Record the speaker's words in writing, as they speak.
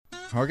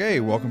Okay,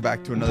 welcome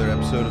back to another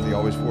episode of the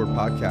Always Forward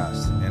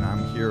podcast, and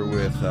I'm here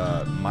with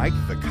Mike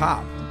the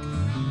Cop.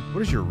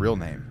 What is your real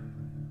name?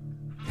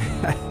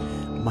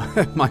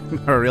 my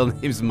real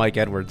name's Mike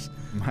Edwards.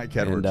 Mike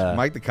Edwards. And,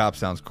 Mike the Cop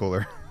sounds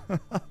cooler.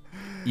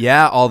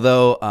 Yeah,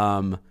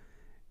 although,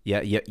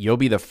 you'll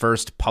be the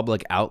first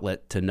public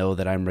outlet to know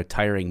that I'm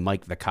retiring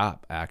Mike the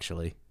Cop.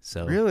 Actually,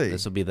 so Really?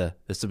 this will be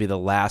the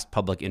last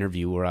public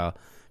interview where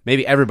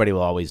maybe everybody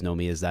will always know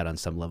me as that on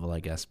some level,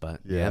 I guess.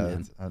 But yeah,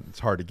 man. It's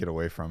hard to get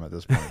away from at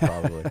this point,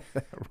 probably.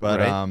 But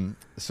Right.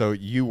 So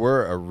you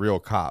were a real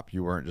cop.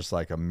 You weren't just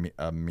like a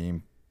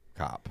meme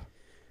cop.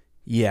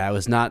 Yeah, I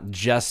was not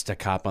just a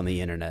cop on the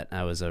internet.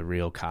 I was a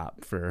real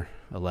cop for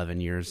 11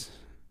 years.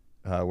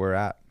 Where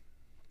at?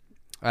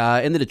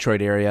 In the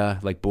Detroit area,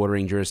 like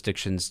bordering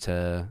jurisdictions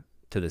to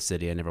the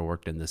city. I never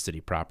worked in the city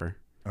proper.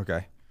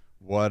 Okay.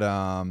 What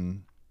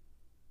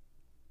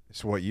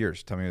So what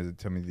years? Tell me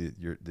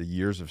the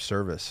years of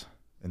service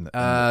in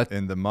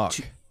the muck.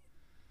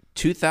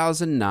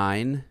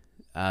 2009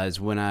 is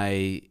when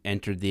I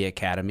entered the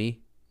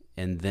academy,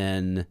 and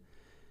then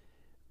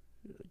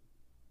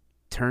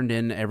turned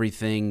in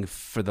everything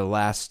for the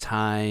last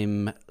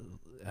time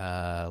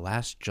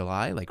last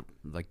July, like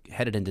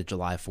headed into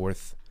July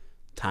 4th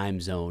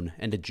time zone,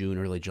 end of June,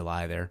 early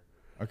July there.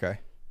 Okay.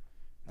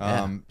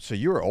 Yeah. So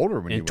you were older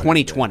when you In went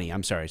 2020,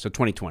 I'm sorry. So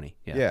 2020.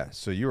 in. Yeah. Yeah.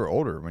 So you were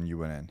older when you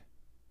went in.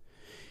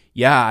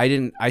 Yeah,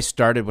 I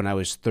started when I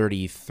was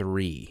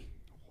 33.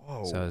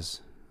 Whoa. So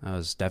I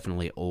was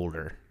definitely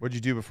older. What'd you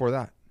do before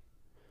that?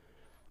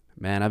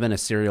 Man, I've been a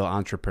serial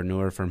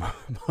entrepreneur for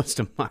most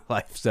of my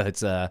life. So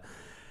it's I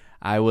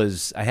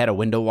had a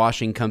window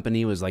washing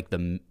company. It was like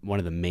one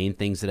of the main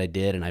things that I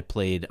did, and I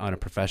played on a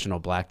professional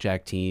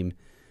blackjack team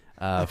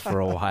for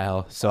a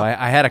while. So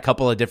I had a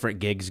couple of different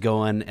gigs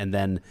going, and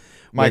then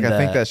Mike, I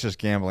think that's just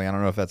gambling. I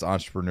don't know if that's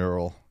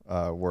entrepreneurial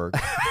work.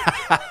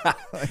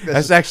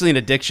 that's actually an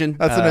addiction.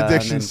 That's an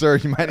addiction, sir.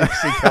 You might need to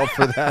seek help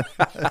for that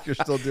if you're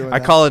still doing I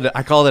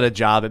that. call it a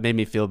job. It made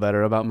me feel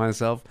better about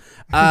myself.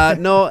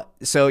 No,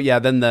 so yeah,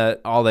 then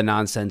all the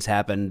nonsense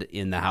happened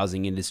in the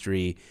housing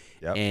industry.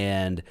 Yep.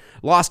 And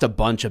lost a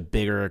bunch of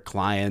bigger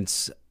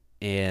clients,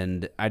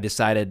 and I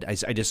decided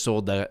I just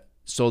sold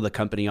the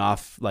company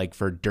off like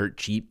for dirt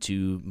cheap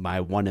to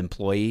my one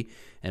employee,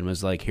 and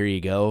was like, here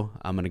you go,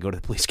 I'm gonna go to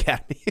the police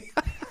academy.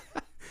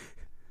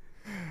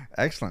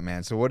 Excellent,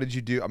 man. So what did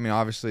you do? I mean,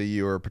 obviously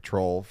you were a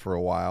patrol for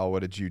a while. What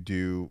did you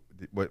do?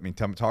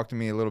 Talk to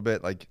me a little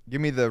bit. Like, give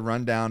me the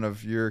rundown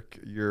of your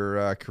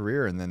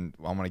career, and then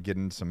I'm gonna get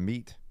into some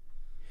meat.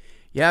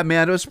 Yeah,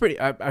 man, it was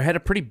I had a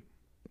pretty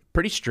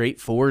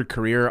straightforward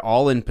career,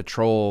 all in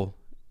patrol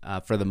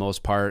for the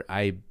most part.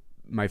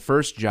 My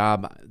first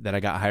job that I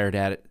got hired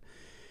at,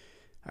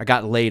 I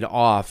got laid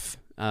off.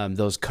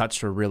 Those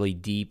cuts were really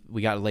deep.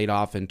 We got laid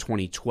off in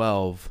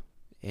 2012,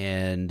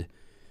 and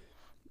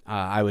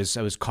I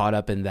was caught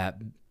up in that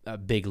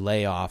big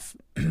layoff,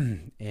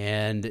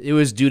 and it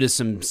was due to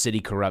some city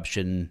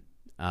corruption,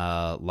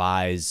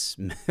 lies.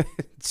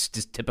 It's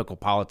just typical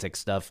politics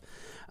stuff.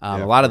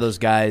 A lot of those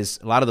guys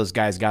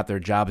got their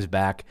jobs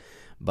back.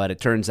 But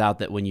it turns out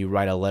that when you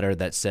write a letter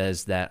that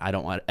says that I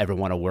don't ever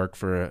want to work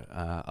for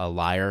a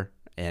liar,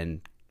 and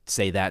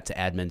say that to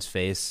admin's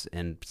face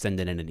and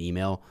send it in an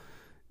email,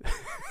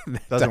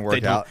 Doesn't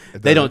work out.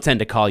 They don't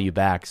tend to call you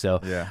back. So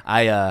Yeah.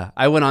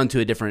 I went on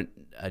to a different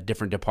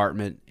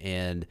department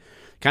and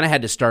kind of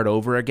had to start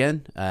over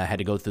again. Had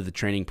to go through the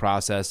training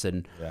process,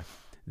 and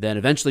then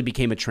eventually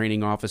became a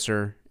training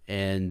officer,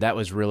 and that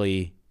was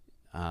really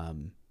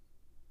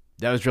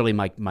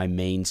my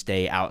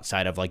mainstay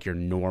outside of like your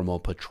normal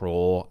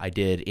patrol. I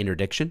did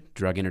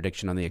drug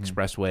interdiction on the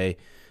expressway.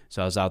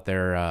 So I was out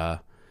there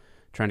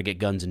trying to get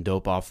guns and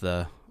dope off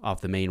the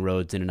main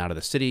roads in and out of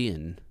the city,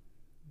 and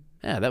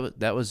yeah,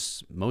 that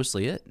was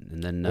mostly it.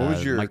 And then What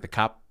was your Mike the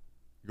Cop?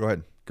 Go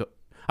ahead.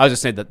 I was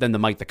just saying that then the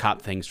Mike the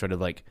Cop thing sort of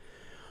like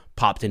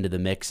popped into the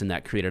mix, and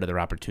that created other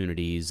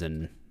opportunities.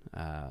 And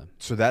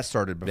So that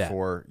started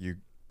before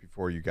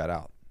you got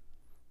out.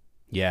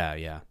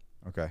 yeah.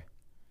 Okay.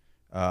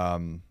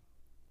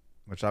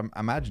 Which I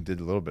imagine did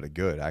a little bit of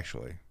good,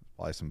 actually.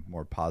 Probably some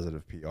more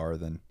positive PR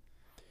than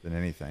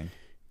anything.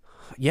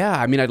 Yeah,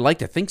 I mean, I'd like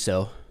to think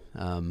so.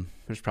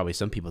 There's probably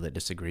some people that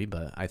disagree,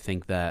 but I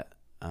think that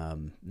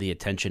the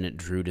attention it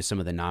drew to some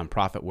of the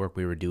nonprofit work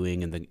we were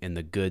doing, and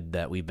the good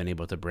that we've been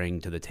able to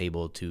bring to the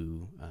table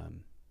to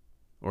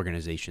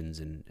organizations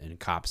and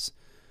cops,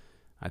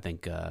 I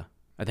think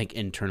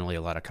internally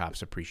a lot of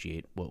cops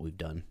appreciate what we've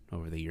done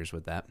over the years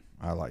with that.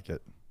 I like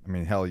it. I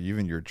mean, hell,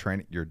 even your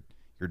training, your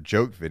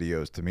joke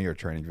videos to me are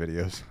training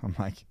videos. I'm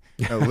like,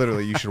 no,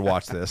 literally, you should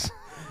watch this.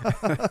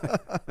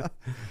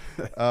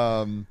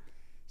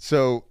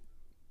 So,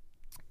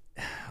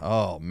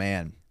 oh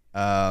man.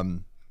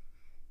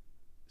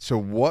 So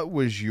what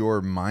was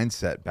your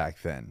mindset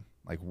back then?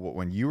 Like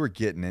when you were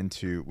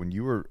when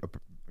you were,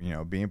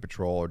 being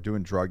patrol or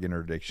doing drug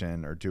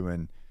interdiction or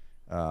doing,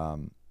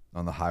 on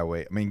the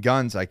highway. I mean,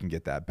 guns, I can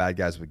get that. Bad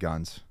guys with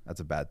guns, that's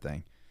a bad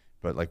thing.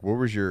 But like, where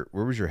was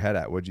your head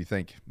at? What did you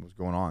think was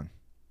going on?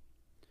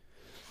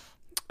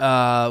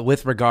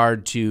 With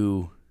regard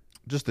to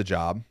just the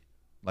job,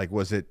 like,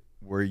 was there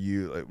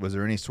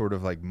any sort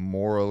of like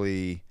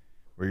morally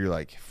where you're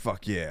like,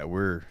 fuck yeah,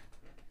 we're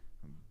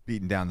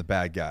beating down the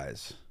bad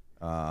guys?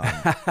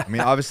 I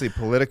mean, obviously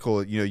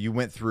political, you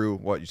went through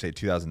what you say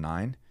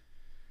 2009.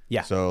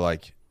 Yeah. So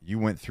like you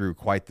went through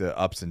quite the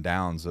ups and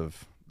downs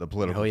of the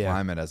political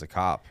climate as a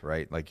cop,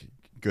 right? Like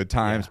good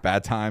times,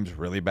 bad times,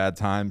 really bad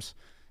times.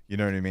 You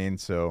know what I mean?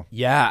 So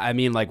yeah, I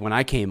mean, like when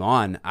I came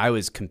on, I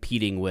was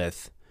competing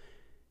with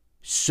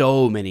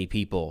so many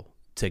people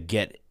to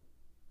get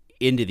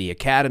into the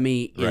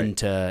academy,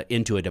 Right.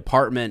 into a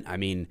department. I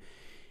mean,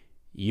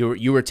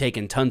 you were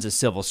taking tons of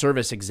civil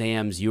service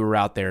exams. You were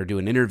out there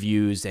doing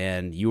interviews,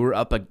 and you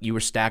were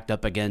stacked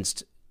up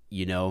against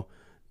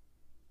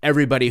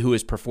everybody who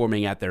is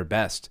performing at their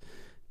best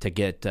to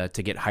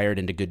get hired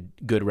into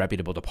good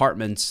reputable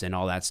departments and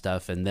all that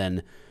stuff. And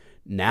then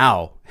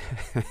now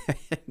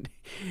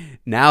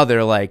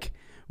they're like,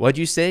 what'd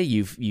you say?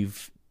 You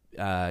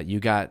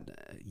got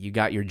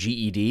your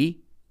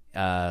GED.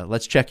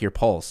 Let's check your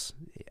pulse.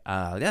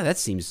 Yeah, that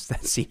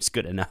seems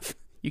good enough.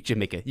 You can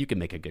make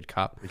a good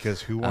cop.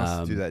 because who wants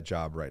to do that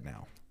job right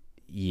now?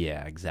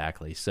 Yeah,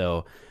 exactly.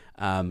 So,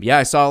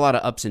 I saw a lot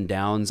of ups and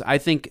downs. I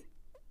think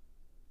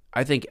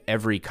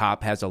every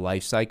cop has a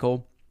life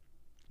cycle,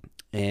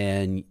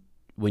 and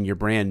when you're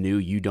brand new,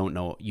 you don't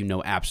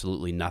know,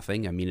 absolutely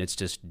nothing. I mean, it's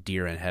just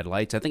deer in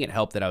headlights. I think it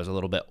helped that I was a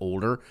little bit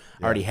older.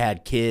 I already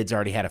had kids,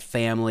 already had a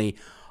family,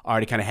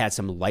 already kind of had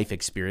some life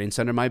experience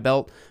under my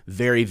belt.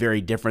 Very,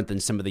 very different than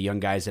some of the young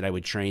guys that I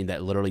would train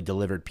that literally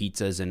delivered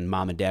pizzas and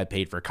mom and dad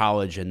paid for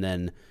college, and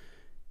then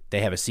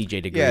they have a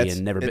CJ degree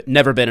and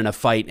never been in a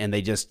fight, and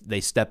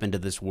they step into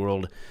this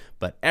world.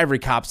 But every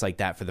cop's like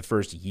that for the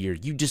first year.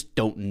 You just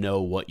don't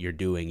know what you're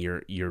doing.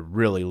 You're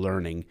really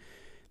learning.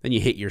 Then you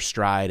hit your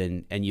stride,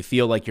 and you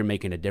feel like you're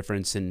making a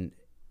difference, and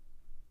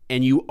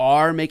you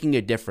are making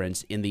a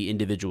difference in the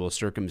individual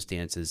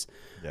circumstances.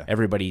 Yeah.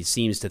 Everybody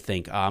seems to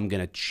think, oh, I'm going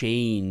to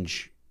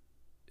change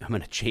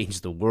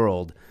the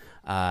world,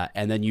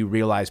 and then you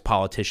realize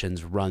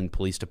politicians run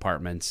police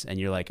departments, and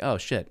you're like, oh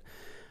shit.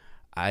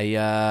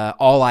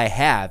 All I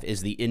have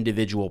is the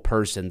individual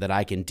person that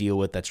I can deal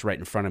with that's right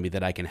in front of me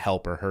that I can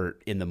help or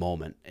hurt in the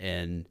moment.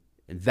 And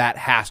you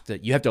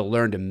have to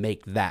learn to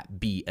make that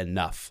be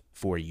enough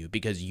for you,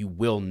 because you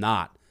will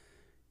not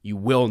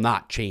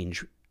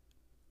change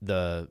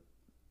the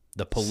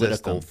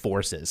political System.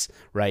 forces,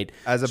 right?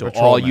 As a so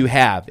patrolman. all you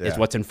have is Yeah.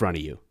 what's in front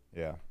of you.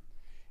 Yeah.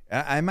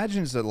 I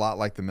imagine it's a lot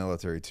like the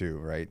military too,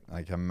 right?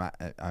 Like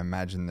I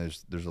imagine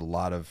there's a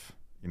lot of,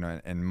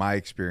 in my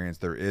experience,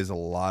 there is a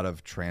lot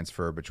of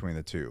transfer between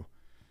the two.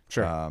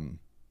 Sure.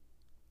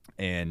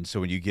 And so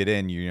when you get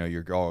in,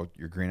 you're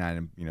green-eyed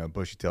and,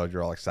 bushy-tailed,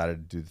 you're all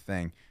excited to do the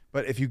thing.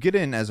 But if you get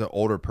in as an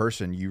older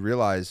person, you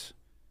realize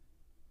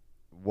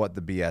what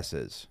the BS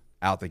is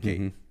out the gate.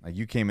 Mm-hmm. Like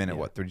you came in at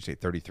what, did you say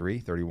 33,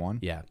 31?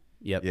 Yeah.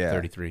 Yep. Yeah.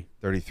 33.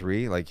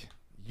 33. Like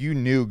you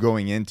knew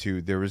going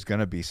into there was going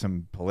to be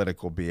some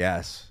political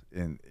BS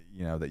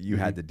that you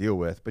had to deal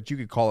with, but you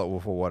could call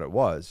it for what it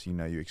was.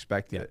 You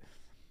expected it.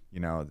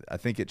 I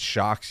think it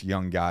shocks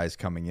young guys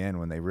coming in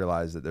when they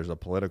realize that there's a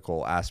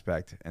political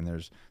aspect and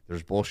there's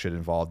bullshit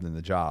involved in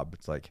the job.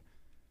 It's like,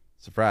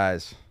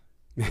 surprise.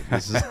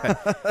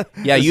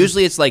 Yeah,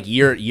 usually it's like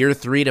year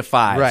 3 to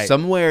 5, Right.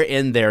 somewhere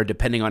in there,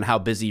 depending on how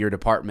busy your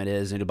department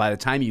is. And by the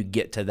time you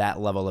get to that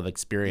level of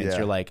experience, Yeah.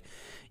 you're like,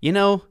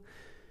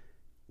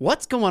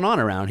 what's going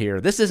on around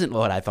here? This isn't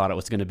what I thought it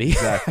was going to be.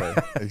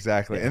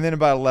 Exactly. And then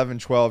about 11,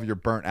 12, you're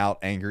burnt out,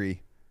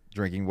 angry,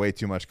 drinking way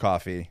too much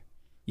coffee.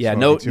 Yeah,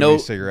 smoking too many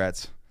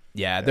cigarettes.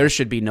 Yeah, there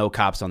should be no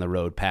cops on the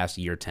road past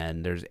year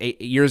 10. There's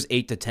years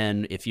 8 to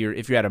 10. If you're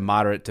at a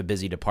moderate to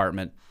busy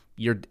department,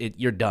 you're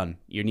done.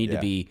 You need to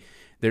be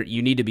there.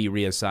 You need to be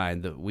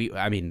reassigned.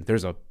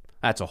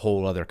 That's a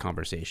whole other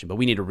conversation. But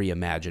we need to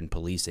reimagine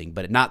policing,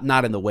 but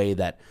not in the way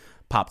that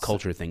pop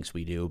culture thinks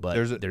we do. But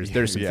there's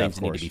some things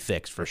that need to be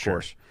fixed for sure.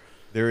 Course.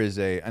 There is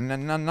and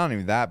not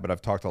even that, but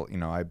I've talked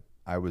to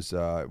I was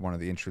one of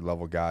the entry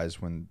level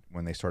guys when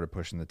they started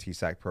pushing the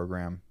TSAC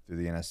program through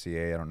the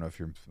NSCA. I don't know if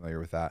you're familiar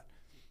with that,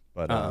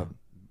 but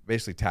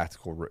basically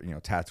tactical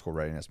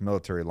readiness,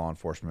 military, law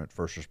enforcement,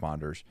 first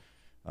responders,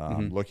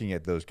 looking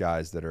at those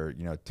guys that are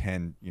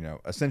 10,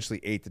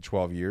 essentially 8 to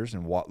 12 years,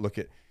 and look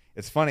at.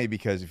 It's funny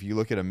because if you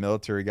look at a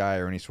military guy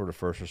or any sort of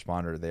first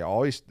responder,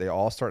 they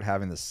all start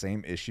having the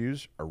same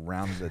issues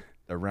around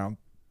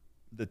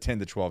the 10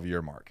 to 12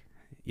 year mark.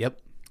 Yep.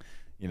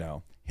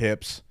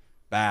 Hips,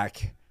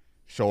 back,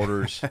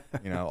 shoulders,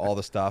 all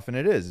the stuff. And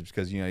it's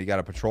because, you got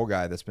a patrol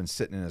guy that's been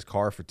sitting in his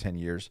car for 10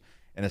 years.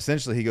 And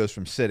essentially he goes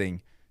from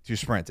sitting to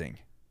sprinting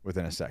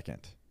within a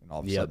second. And all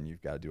of a sudden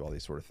you've got to do all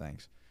these sort of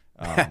things.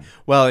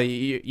 Well,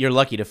 you're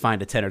lucky to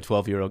find a 10 or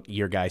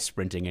 12-year guy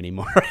sprinting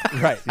anymore.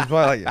 Right. He's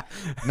probably like,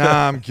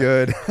 nah, I'm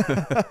good.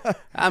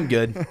 I'm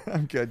good.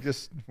 I'm good.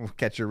 Just we'll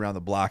catch you around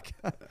the block.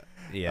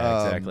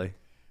 Yeah, exactly.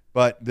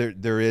 But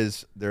there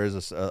is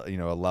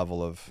a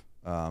level of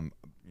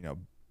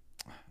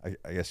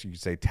I guess you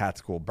could say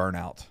tactical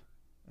burnout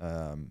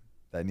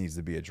that needs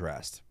to be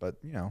addressed. But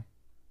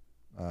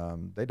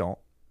they don't.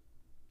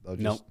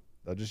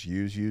 They'll just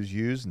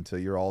use until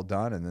you're all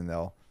done, and then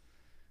they'll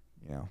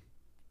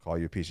call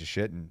you a piece of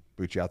shit and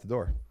boot you out the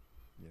door.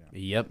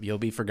 Yep, you'll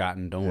be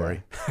forgotten. Don't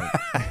worry.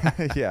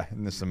 Yeah,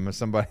 and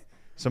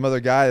some other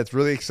guy that's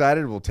really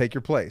excited will take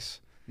your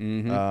place.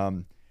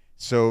 Mm-hmm.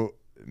 So,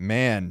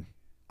 man,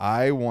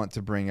 I want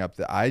to bring up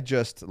that I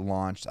just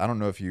launched. I don't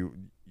know if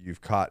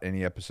you've caught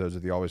any episodes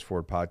of the Always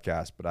Forward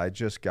podcast, but I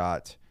just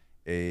got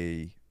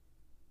a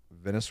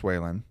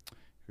Venezuelan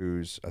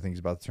who's, I think he's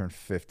about to turn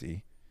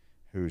 50,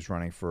 who's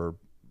running for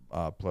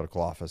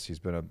political office. He's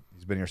been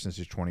here since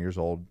he's 20 years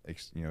old.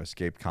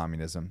 Escaped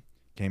communism,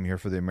 came here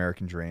for the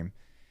American dream,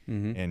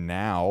 and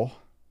now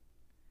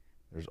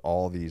there's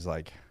all these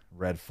like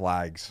red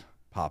flags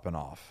popping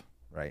off,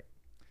 right,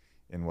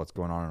 in what's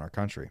going on in our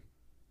country.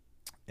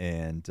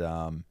 And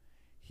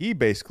he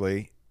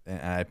basically,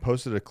 and I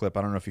posted a clip.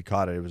 I don't know if you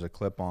caught it. It was a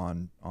clip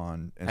on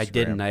Instagram. I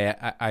didn't.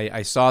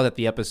 I saw that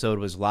the episode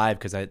was live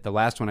because the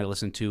last one I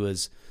listened to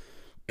was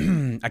I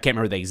can't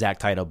remember the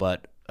exact title,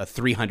 but a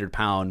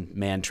 300-pound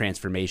man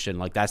transformation.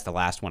 Like that's the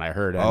last one I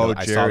heard.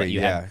 I saw that you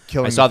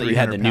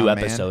had the new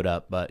episode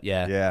up, but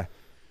yeah.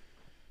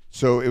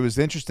 So it was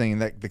interesting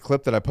that the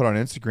clip that I put on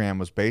Instagram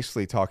was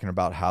basically talking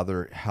about how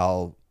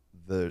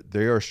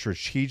they are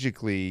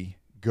strategically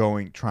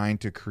trying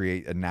to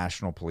create a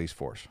national police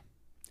force.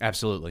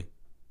 Absolutely.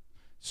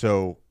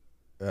 So,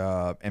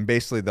 and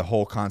basically the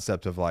whole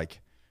concept of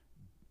like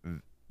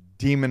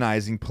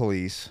demonizing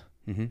police,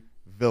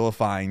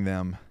 vilifying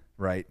them,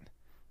 right?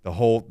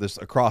 This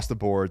across the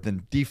board,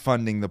 then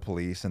defunding the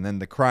police, and then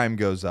the crime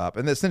goes up.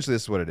 And essentially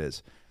this is what it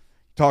is.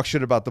 Talk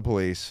shit about the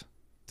police,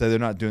 say they're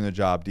not doing their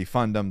job,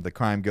 defund them, the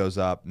crime goes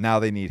up. Now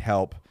they need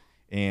help.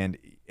 And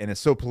it's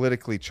so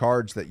politically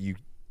charged that he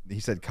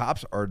said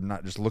cops are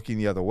not just looking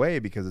the other way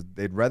because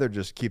they'd rather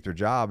just keep their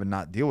job and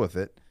not deal with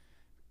it.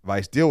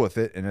 Vice deal with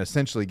it and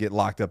essentially get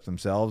locked up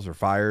themselves or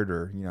fired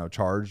or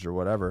charged or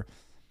whatever.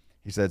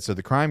 He said so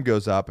the crime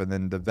goes up, and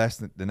then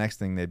the next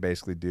thing they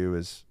basically do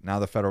is now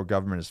the federal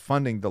government is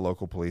funding the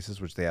local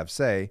polices, which they have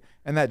say,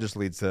 and that just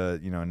leads to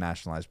a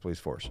nationalized police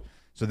force.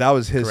 So that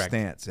was his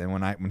stance, and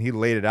when he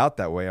laid it out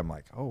that way, I'm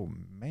like, oh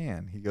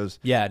man. He goes,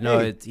 yeah, no,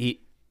 hey.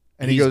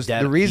 He goes,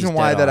 the reason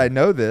why that I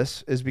know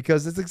this is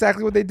because it's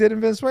exactly what they did in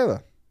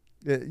Venezuela.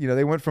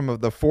 They went from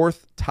the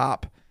fourth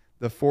top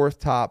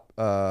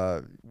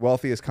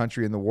wealthiest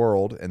country in the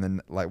world, and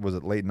then was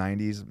it late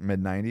 90s,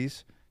 mid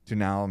 90s to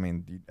now? I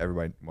mean,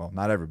 everybody, well,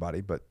 not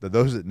everybody, but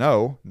those that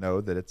know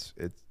that it's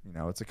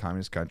a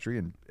communist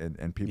country,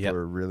 and people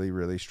are really,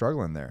 really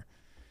struggling there.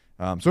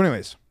 So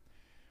anyways,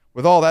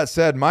 with all that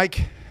said,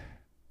 Mike,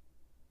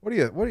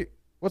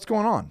 what's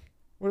going on?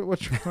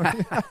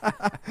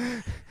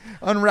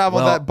 Unravel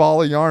that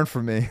ball of yarn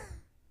for me,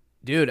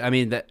 dude. I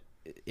mean,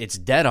 it's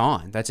dead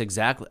on. That's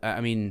exactly.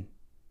 I mean,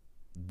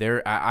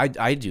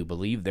 I do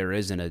believe there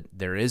is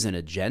an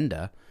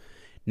agenda.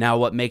 Now,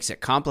 what makes it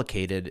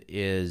complicated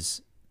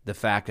is the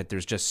fact that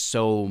there's just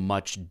so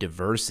much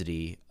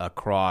diversity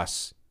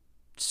across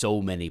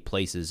so many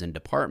places and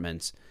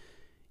departments.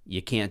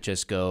 You can't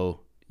just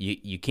go.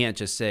 You can't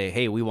just say,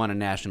 "Hey, we want a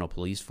national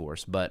police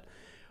force." But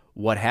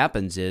what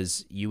happens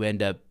is you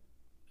end up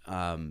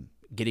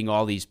getting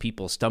all these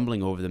people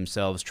stumbling over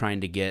themselves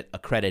trying to get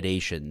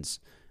accreditations,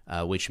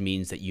 which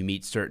means that you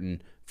meet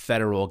certain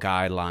federal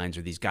guidelines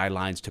or these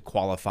guidelines to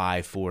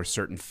qualify for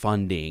certain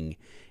funding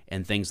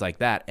and things like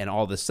that. And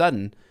all of a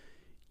sudden,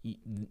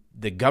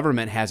 the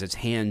government has its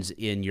hands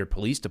in your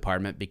police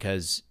department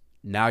because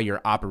now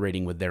you're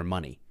operating with their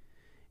money.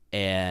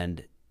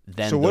 And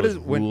then those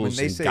rules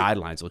and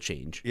guidelines will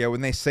change. Yeah,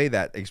 when they say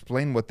that,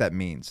 explain what that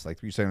means.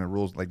 Like you're saying the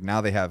rules, like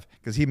now they have,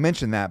 because he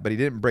mentioned that, but he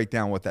didn't break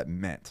down what that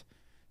meant.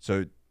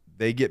 So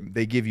they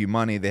give you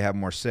money, they have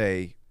more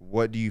say.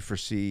 What do you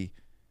foresee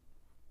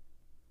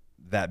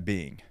that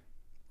being?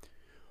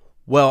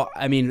 Well,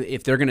 I mean,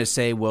 if they're going to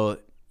say, well,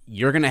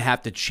 you're going to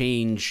have to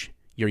change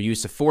your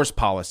use of force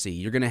policy,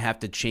 you're going to have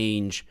to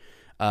change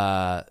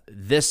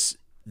this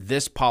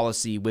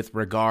policy with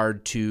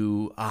regard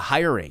to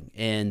hiring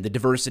and the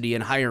diversity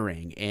in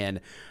hiring and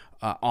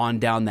on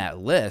down that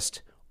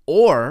list,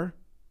 or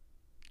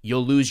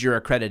you'll lose your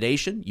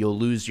accreditation, you'll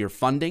lose your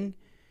funding,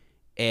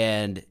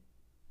 and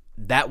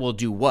that will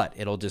do what?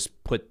 It'll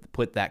just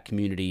put that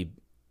community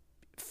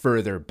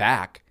further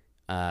back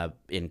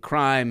in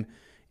crime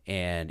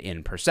and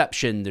in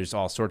perception. There's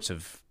all sorts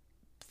of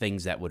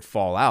things that would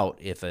fall out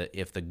if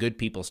the good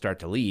people start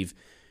to leave,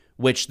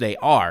 which they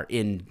are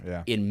in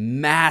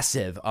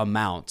massive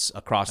amounts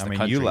across the country.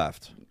 I mean, you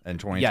left in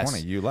 2020.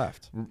 Yes. You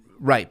left,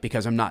 right?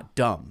 Because I'm not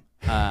dumb.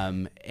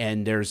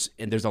 And there's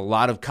a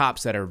lot of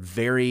cops that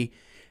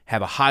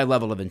have a high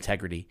level of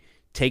integrity,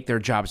 take their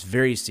jobs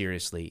very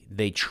seriously.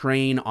 They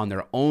train on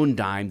their own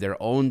dime, their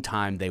own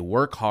time. They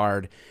work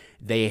hard.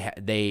 Their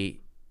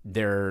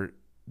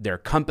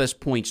compass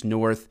points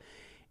north,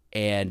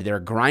 and they're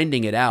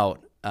grinding it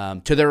out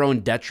to their own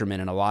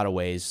detriment in a lot of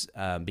ways.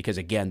 Because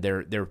again,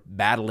 they're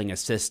battling a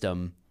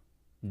system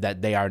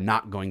that they are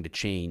not going to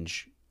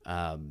change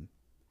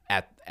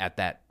at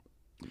that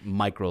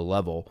micro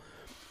level.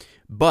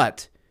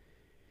 But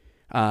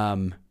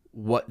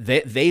what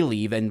they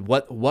leave and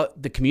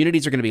what the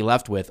communities are going to be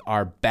left with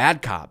are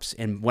bad cops.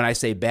 And when I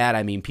say bad,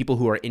 I mean people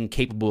who are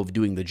incapable of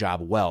doing the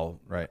job well,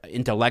 right?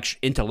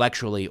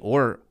 Intellectually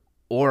or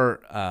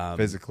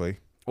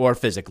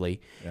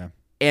physically. Yeah.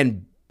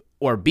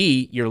 Or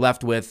B, you're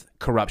left with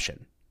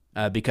corruption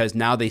because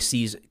now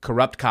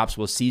corrupt cops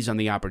will seize on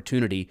the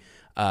opportunity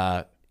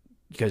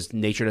because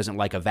nature doesn't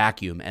like a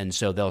vacuum, and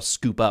so they'll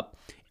scoop up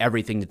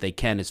everything that they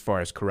can as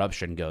far as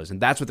corruption goes, and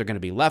that's what they're going to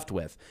be left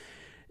with.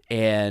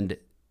 And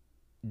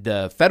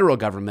the federal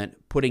government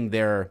putting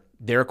their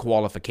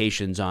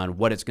qualifications on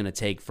what it's going to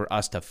take for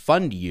us to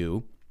fund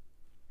you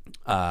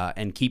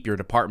and keep your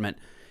department,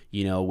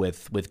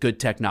 with good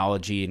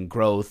technology and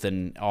growth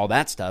and all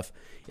that stuff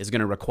is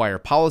going to require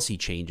policy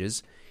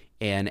changes,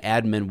 and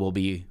admin will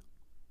be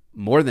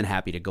more than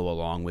happy to go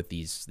along with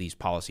these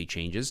policy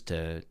changes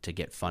to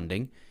get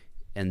funding,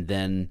 and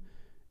then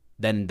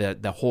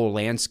the whole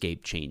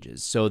landscape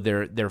changes. So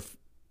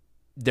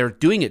they're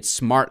doing it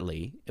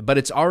smartly, but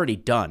it's already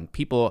done.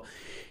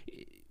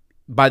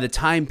 By the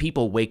time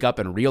people wake up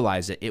and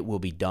realize it will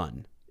be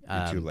done.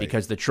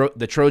 Because the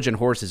Trojan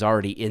horse is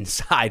already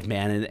inside,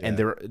 man, and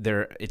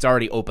it's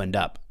already opened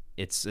up.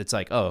 It's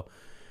like, oh,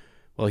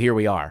 well, here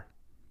we are.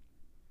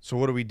 So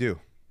what do we do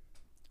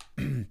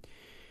on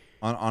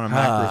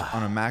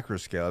a macro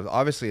scale?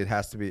 Obviously, it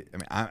has to be. I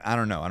mean, I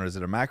don't know. Is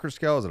it a macro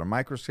scale? Is it a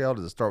micro scale?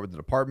 Does it start with the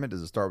department?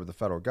 Does it start with the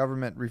federal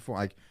government reform?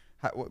 Like,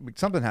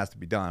 something has to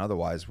be done.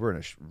 Otherwise, we're in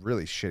a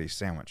really shitty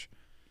sandwich.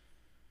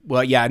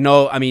 Well, yeah,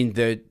 no. I mean,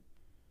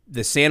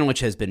 the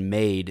sandwich has been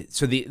made.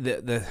 So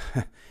the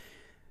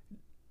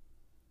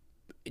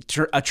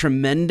a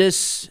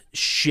tremendous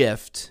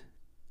shift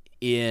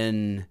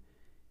in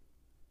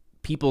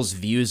people's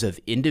views of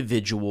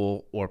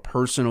individual or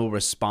personal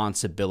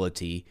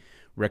responsibility,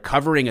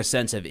 recovering a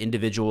sense of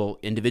individual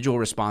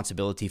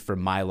responsibility for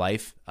my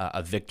life,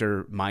 a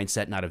victor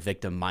mindset, not a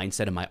victim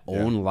mindset in my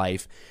own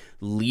life,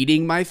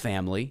 leading my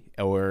family,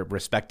 or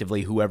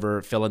respectively,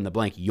 whoever, fill in the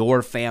blank,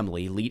 your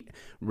family,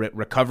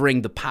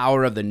 recovering the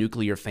power of the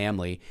nuclear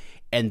family.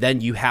 And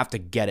then you have to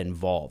get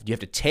involved. You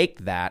have to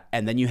take that,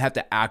 and then you have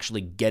to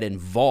actually get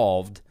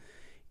involved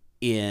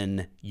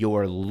in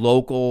your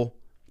local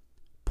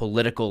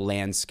political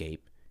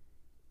landscape.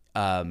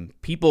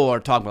 People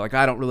are talking about, like,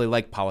 I don't really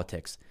like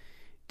politics.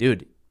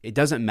 Dude, it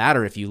doesn't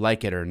matter if you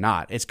like it or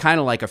not. It's kind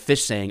of like a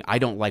fish saying, I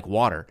don't like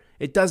water.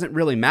 It doesn't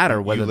really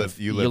matter whether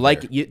you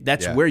like it.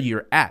 That's where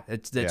you're at.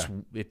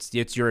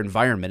 It's your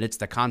environment. It's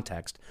the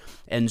context.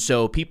 And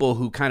so people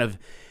who kind of,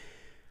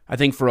 I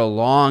think for a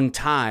long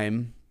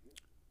time,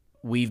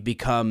 we've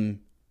become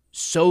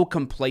so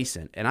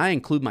complacent, and I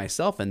include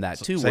myself in that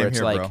too, where it's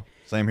here, like, bro.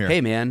 Same here.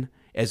 Hey man,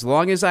 as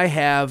long as I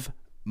have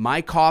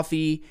my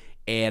coffee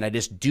and I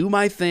just do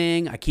my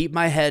thing, I keep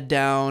my head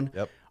down,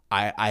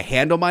 I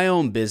handle my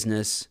own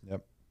business,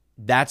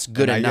 that's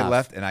good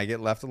enough. I get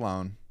left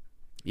alone.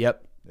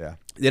 Yep. Yeah.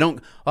 They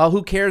don't,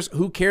 who cares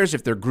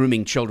if they're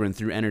grooming children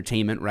through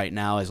entertainment right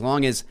now, as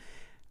long as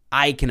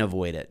I can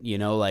avoid it,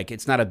 like,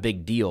 it's not a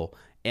big deal.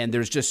 And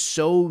there's just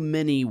so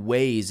many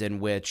ways in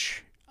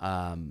which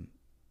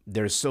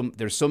there's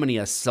so many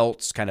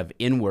assaults kind of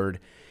inward,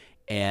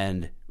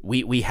 and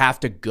we have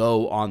to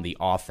go on the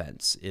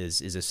offense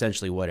is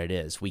essentially what it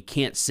is. We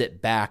can't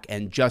sit back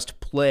and just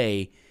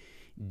play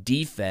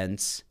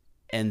defense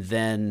and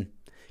then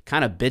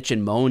kind of bitch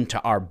and moan to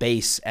our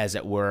base, as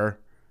it were.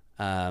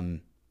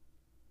 And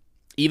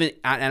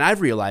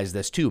I've realized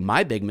this too.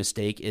 My big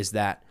mistake is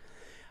that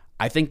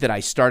I think that I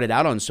started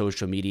out on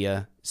social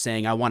media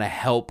saying I want to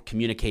help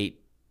communicate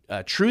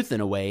truth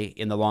in a way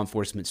in the law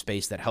enforcement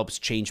space that helps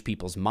change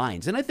people's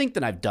minds. And I think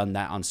that I've done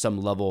that on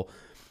some level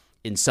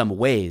in some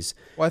ways.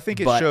 Well, I think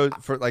it shows,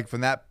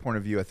 from that point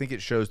of view, I think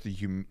it shows the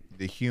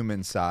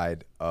human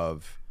side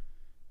of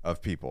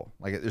people.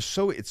 Like, it's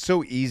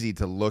so easy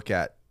to look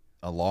at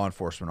a law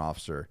enforcement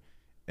officer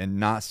and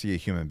not see a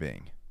human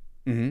being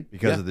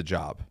because of the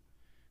job.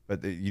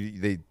 But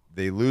they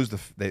lose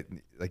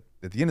like,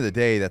 at the end of the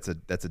day, that's a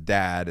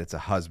dad, it's a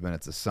husband,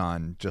 it's a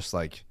son, just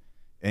like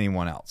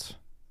anyone else.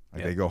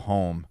 Like, they go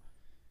home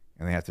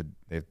and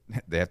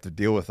they have to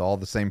deal with all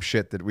the same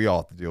shit that we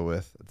all have to deal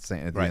with at the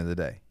end of the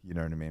day. You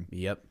know what I mean?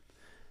 Yep.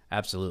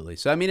 Absolutely.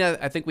 So, I mean,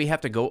 I think we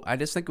have to go. I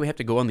just think we have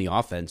to go on the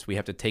offense. We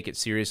have to take it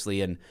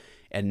seriously and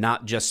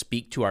not just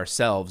speak to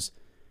ourselves.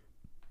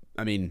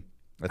 I mean,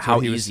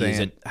 how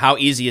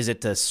easy is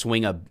it to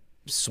swing a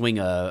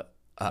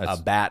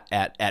bat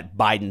at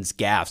Biden's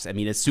gaffes? I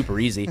mean, it's super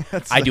easy.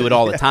 I do it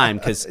all the time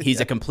because he's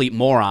a complete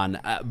moron.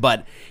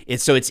 But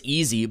it's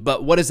easy.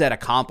 But what does that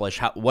accomplish?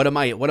 What am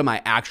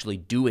I actually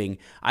doing?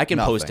 I can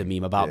post a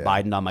meme about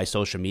Biden on my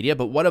social media,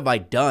 but what have I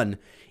done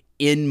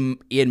in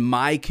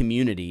my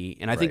community?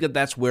 And I think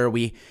that's where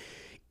we,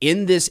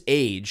 in this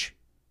age,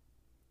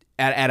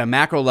 at a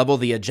macro level,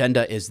 the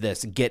agenda is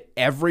this: get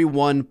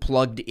everyone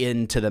plugged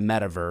into the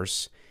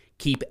metaverse.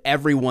 Keep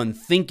everyone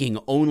thinking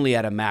only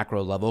at a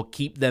macro level.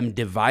 Keep them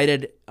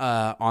divided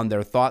on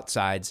their thought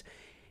sides,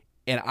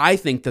 And I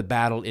think the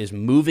battle is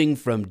moving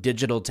from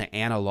digital to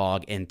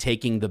analog and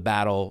taking the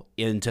battle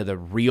into the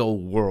real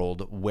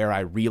world where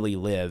I really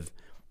live,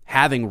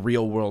 having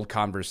real world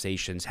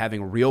conversations,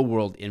 having real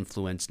world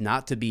influence,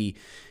 not to be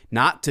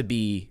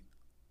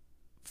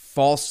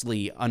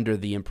falsely under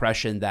the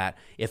impression that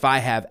if I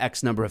have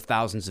X number of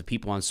thousands of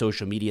people on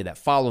social media that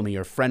follow me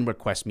or friend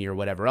request me or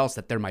whatever else,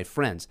 that they're my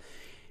friends.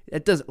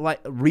 It doesn't,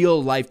 like,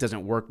 real life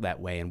doesn't work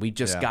that way. And we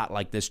just got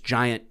like this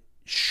giant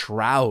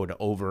shroud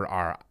over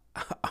our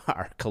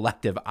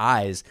collective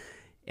eyes,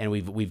 and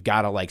we've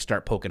got to like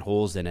start poking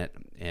holes in it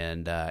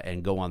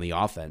and go on the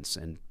offense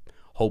and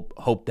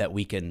hope that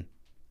we can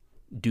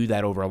do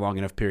that over a long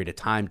enough period of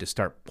time to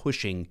start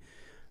pushing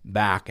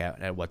back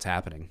at what's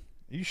happening.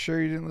 Are you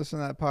sure you didn't listen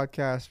to that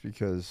podcast?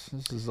 Because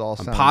this is all.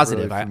 I'm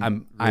positive.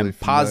 Really I'm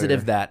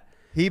positive that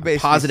he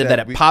basically positive said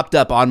that it popped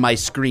up on my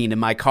screen in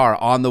my car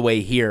on the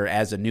way here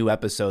as a new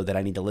episode that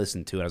I need to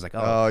listen to. And I was like,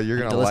 oh, you're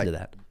gonna listen to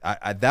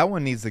that. That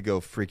one needs to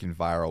go freaking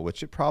viral,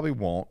 which it probably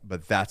won't,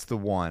 but that's the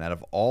one out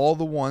of all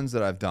the ones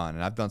that I've done,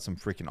 and I've done some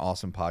freaking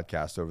awesome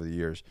podcasts over the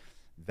years.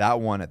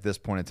 That one at this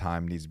point in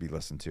time needs to be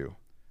listened to,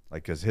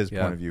 like, because his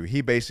point of view.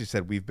 He basically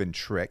said we've been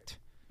tricked.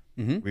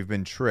 Mm-hmm. We've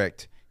been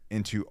tricked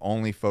into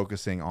only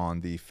focusing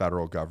on the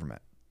federal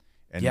government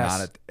and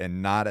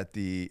not at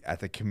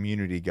the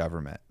community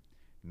government,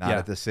 not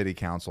at the city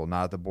council,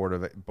 not at the board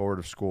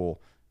of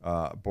school,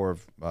 board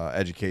of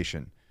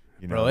education.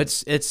 You know? Bro,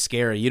 it's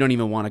scary. You don't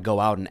even want to go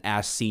out and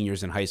ask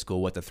seniors in high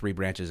school what the three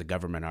branches of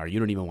government are. You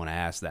don't even want to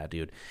ask that,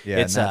 dude. Yeah,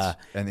 it's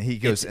and he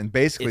goes, and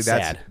basically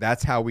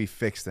that's how we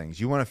fix things.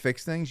 You want to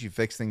fix things, you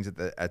fix things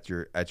at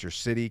your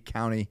city,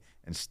 county,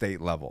 and state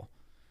level.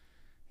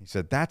 He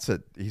said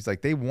he's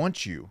like, they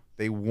want you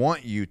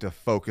to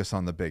focus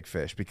on the big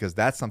fish because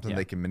that's something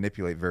they can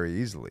manipulate very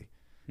easily.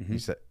 Mm-hmm. He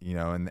said,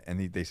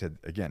 they said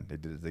again, they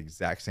did the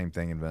exact same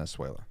thing in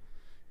Venezuela.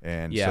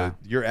 And so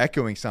you're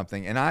echoing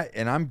something, and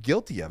I'm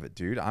guilty of it,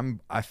 dude.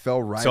 I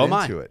fell right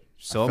into it.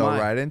 So I fell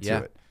right into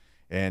it.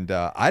 And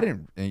I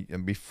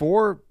didn't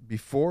before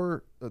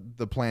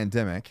the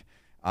pandemic,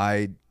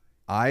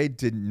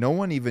 no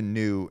one even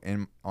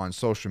knew on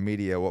social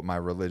media what my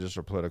religious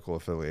or political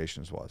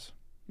affiliations was.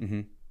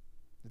 Mm-hmm.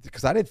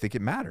 Because I didn't think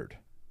it mattered.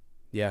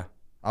 Yeah.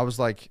 I was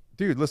like,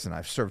 dude, listen,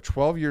 I've served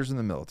 12 years in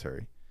the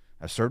military.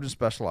 I've served in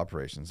special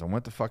operations. I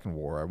went to fucking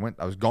war.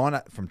 I was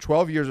gone from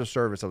 12 years of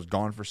service. I was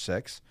gone for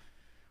 6.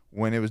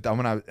 When it was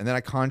done, and then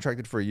I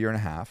contracted for a year and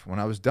a half. When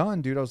I was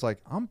done, dude, I was like,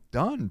 I'm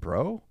done,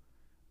 bro.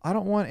 I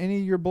don't want any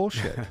of your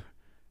bullshit.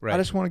 Right. I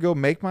just want to go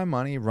make my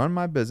money, run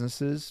my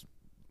businesses,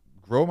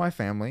 grow my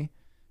family,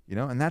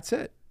 and that's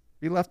it.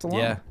 Be left alone.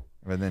 Yeah.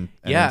 And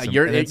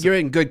you're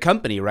in good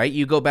company, right?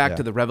 You go back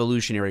to the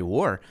Revolutionary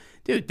War,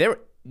 dude.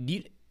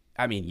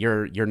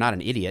 You're not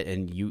an idiot,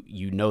 and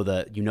you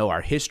know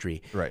our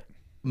history, right?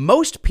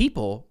 Most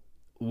people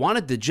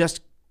wanted to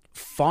just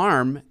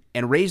farm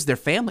and raise their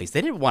families.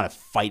 They didn't want to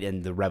fight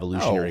in the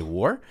Revolutionary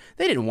War.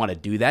 They didn't want to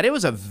do that. It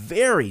was a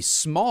very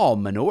small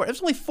minority. It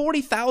was only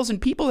 40,000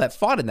 people that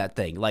fought in that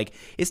thing. Like,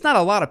 it's not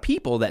a lot of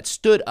people that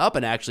stood up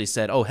and actually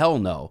said, "Oh, hell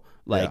no!"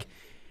 Like,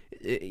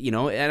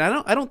 and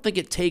I don't think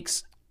it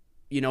takes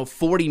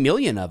 40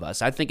 million of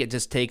us. I think it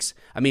just takes,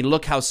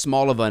 look how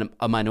small of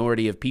a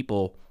minority of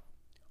people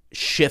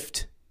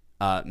shift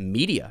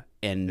media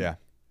and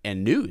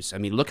news.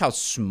 Look how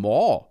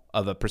small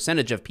of a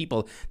percentage of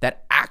people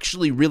that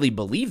actually really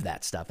believe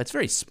that stuff. It's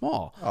very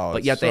small,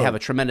 but yet they have a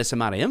tremendous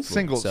amount of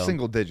influence.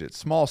 Single digits,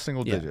 small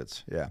single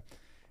digits. Yeah.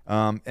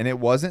 And it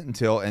wasn't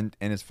until, and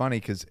it's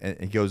funny because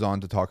it goes on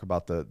to talk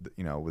about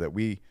that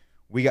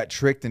we got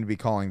tricked into be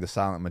calling the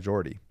silent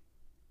majority.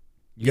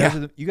 You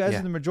guys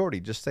are the majority.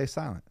 Just stay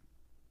silent.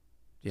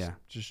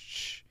 Just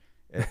shh.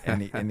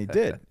 And he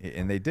did,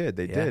 and they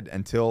did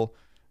until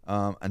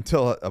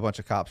a bunch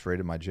of cops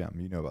raided my gym.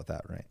 You know about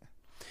that, right?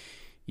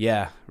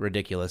 Yeah,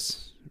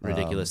 ridiculous.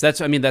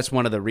 That's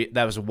one of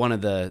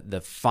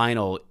the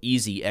final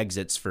easy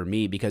exits for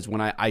me, because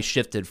when I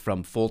shifted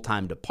from full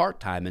time to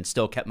part time and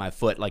still kept my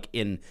foot like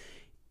in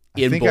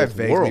both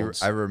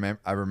worlds. I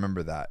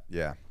remember that.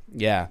 Yeah.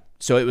 Yeah.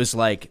 So it was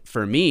like,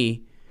 for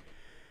me,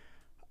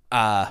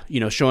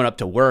 showing up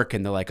to work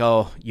and they're like,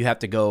 "Oh, you have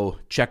to go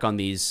check on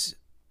these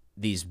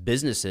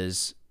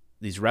businesses,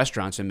 these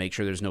restaurants, and make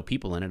sure there's no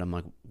people in it." I'm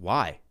like,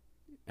 "Why?"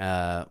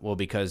 Well,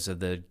 because of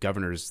the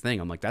governor's thing.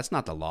 I'm like, "That's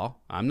not the law.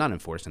 I'm not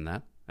enforcing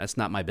that. That's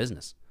not my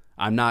business.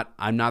 I'm not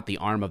the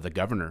arm of the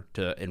governor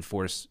to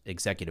enforce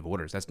executive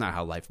orders. That's not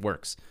how life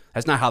works.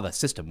 That's not how the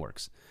system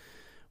works."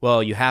 Well,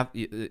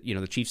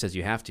 the chief says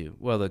you have to.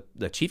 Well,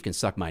 the chief can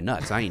suck my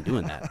nuts. I ain't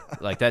doing that.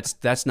 Like,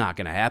 that's not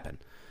going to happen.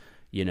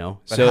 But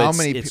so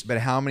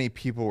how many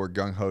people were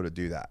gung ho to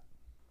do that?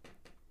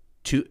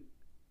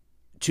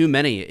 Too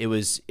many. It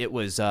was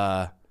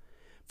for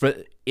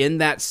in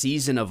that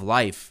season of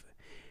life.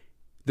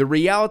 The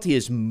reality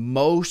is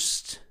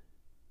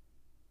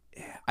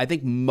I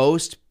think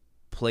most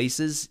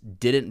places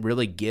didn't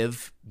really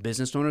give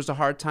business owners a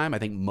hard time. I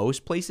think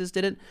most places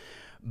didn't,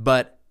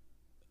 but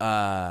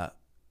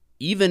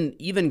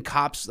even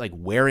cops like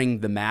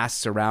wearing the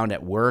masks around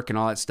at work and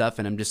all that stuff.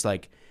 And I'm just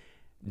like,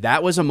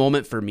 that was a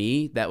moment for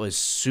me that was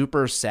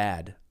super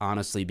sad,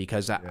 honestly,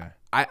 because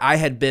I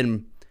had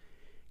been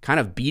kind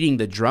of beating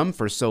the drum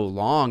for so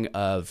long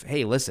of,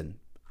 hey, listen,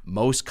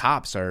 most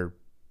cops are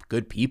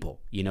good people.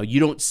 You know, you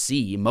don't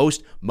see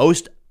most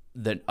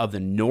of the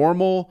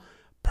normal,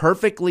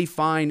 perfectly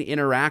fine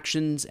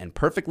interactions and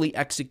perfectly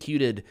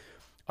executed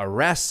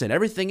arrests and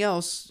everything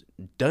else.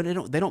 They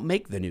don't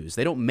make the news.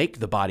 They don't make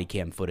the body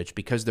cam footage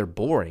because they're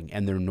boring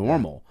and they're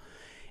normal.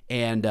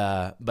 And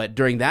but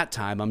during that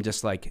time, I'm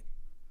just like,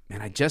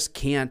 man, I just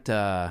can't.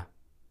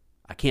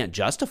 I can't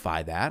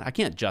justify that. I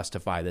can't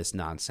justify this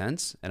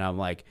nonsense. And I'm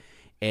like,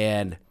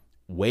 and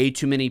way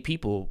too many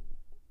people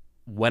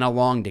went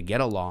along to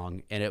get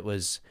along. And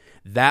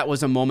that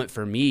was a moment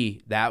for me.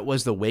 That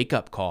was the wake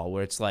up call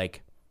where it's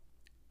like,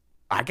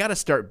 I got to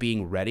start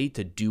being ready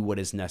to do what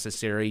is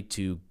necessary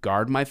to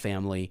guard my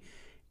family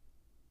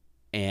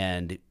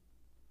and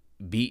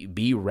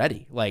be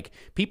ready. Like,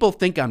 people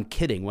think I'm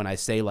kidding when I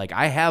say, like,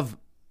 I have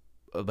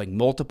like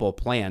multiple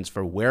plans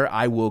for where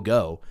I will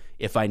go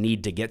if I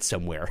need to get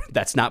somewhere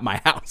that's not my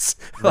house.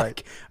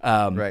 Right.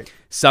 Like,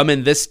 some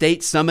in this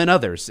state, some in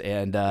others.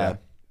 And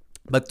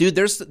but dude,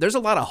 there's a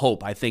lot of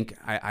hope. I think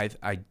I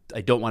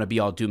don't want to be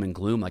all doom and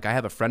gloom. Like, I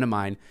have a friend of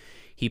mine,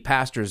 he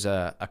pastors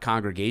a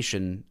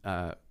congregation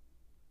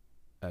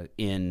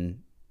in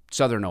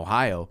Southern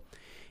Ohio,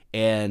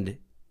 and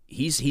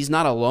he's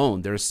not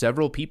alone. There's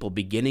several people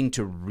beginning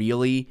to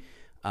really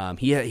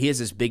he has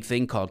this big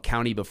thing called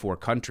County Before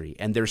Country,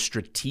 and they're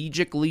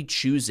strategically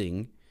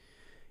choosing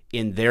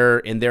in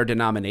their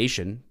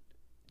denomination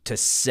to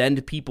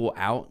send people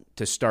out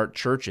to start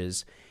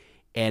churches.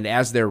 And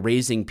as they're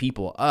raising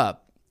people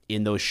up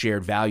in those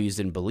shared values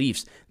and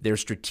beliefs, they're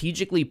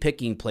strategically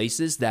picking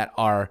places that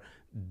are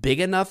big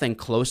enough and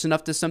close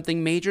enough to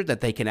something major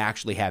that they can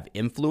actually have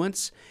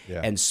influence,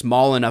 and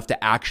small enough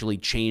to actually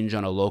change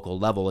on a local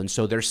level. And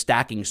so they're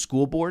stacking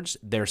school boards,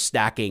 they're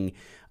stacking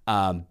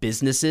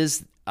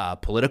businesses,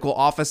 political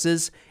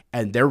offices,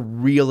 and they're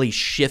really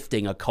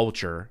shifting a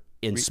culture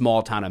in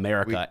small town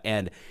America.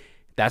 And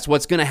that's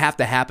what's going to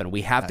happen.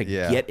 We have to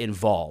get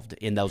involved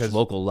in those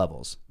local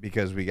levels.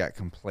 Because we got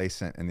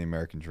complacent in the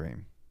American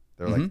dream.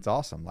 They're like, it's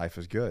awesome. Life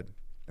is good.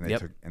 And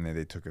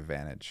they took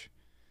advantage.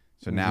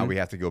 So now we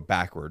have to go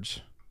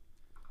backwards.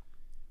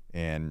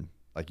 And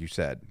like you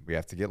said, we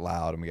have to get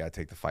loud and we got to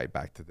take the fight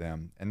back to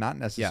them. And not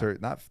necessarily,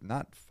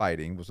 not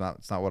fighting, it's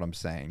not what I'm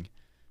saying,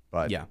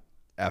 but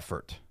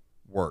effort,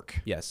 work,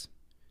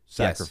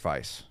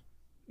 sacrifice.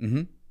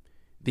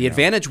 The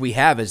advantage we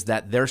have is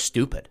that they're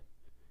stupid.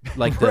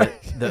 Like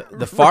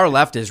the far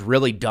left is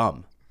really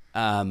dumb.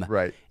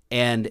 Right.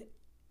 And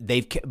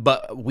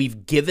but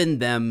we've given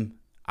them,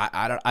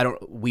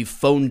 we've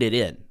phoned it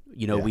in.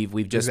 You know,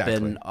 we've just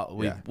been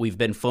we've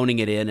been phoning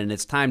it in, and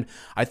it's time.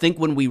 I think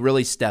when we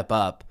really step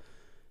up,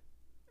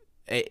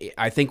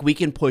 I think we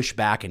can push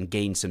back and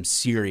gain some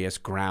serious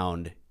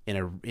ground in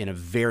a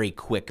very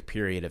quick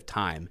period of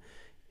time.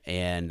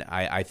 And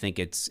I think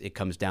it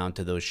comes down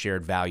to those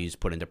shared values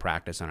put into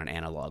practice on an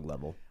analog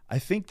level. I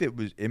think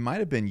it might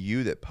have been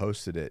you that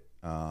posted it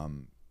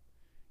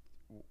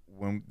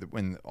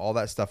when all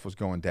that stuff was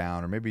going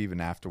down, or maybe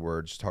even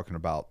afterwards, talking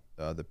about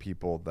the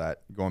people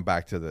that, going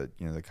back to the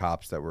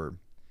cops that were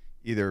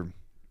either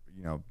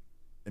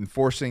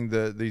enforcing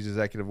these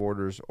executive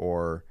orders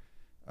or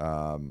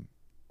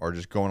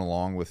just going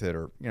along with it,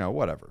 or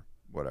whatever,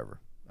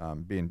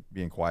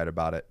 being quiet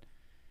about it.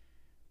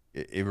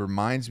 It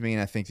reminds me,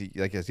 and I think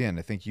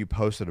I think you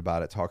posted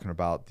about it, talking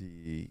about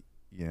the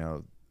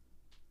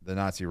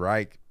Nazi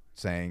Reich,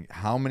 saying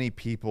how many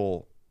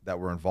people that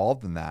were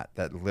involved in that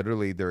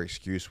literally their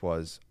excuse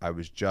was, I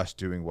was just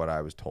doing what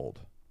I was told.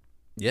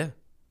 Yeah,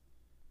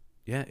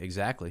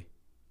 exactly.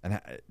 And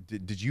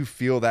did you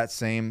feel that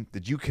same?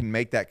 Did you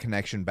make that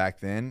connection back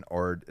then,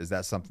 or is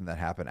that something that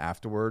happened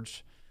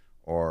afterwards,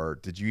 or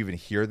did you even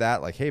hear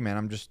that? Like, hey man,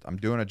 I'm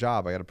doing a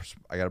job. I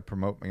gotta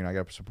promote. I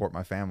gotta support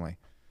my family.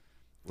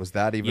 Was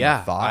that even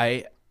a thought?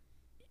 I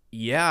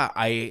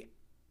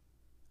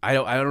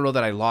don't know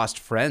that I lost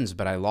friends,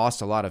 but I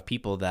lost a lot of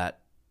people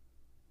that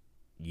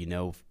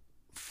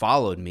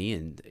followed me,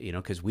 and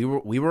because we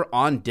were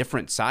on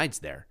different sides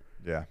there.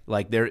 Yeah.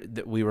 Like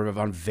we were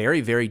on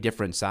very, very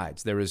different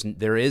sides. There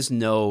is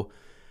no,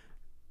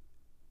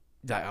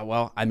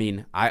 well, I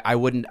mean, I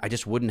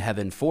just wouldn't have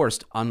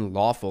enforced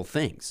unlawful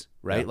things,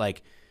 right? Yeah.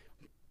 Like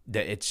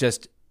it's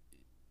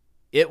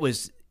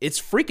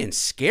freaking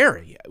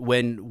scary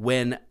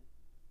when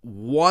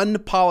one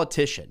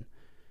politician,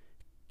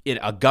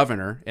 a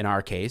governor in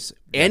our case,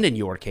 and in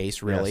your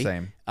case, really,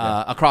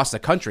 across the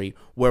country,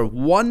 where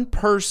one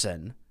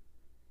person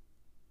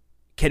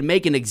can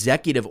make an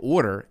executive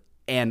order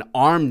and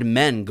armed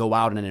men go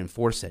out and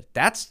enforce it.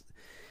 That's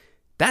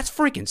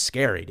freaking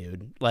scary,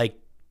 dude. Like,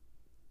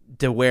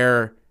 to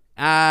where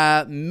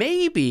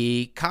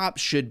maybe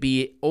cops should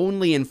be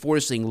only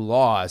enforcing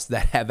laws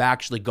that have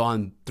actually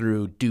gone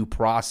through due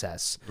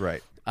process,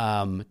 right?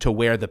 To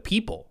where the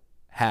people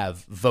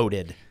have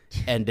voted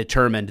and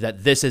determined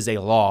that this is a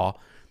law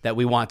that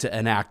we want to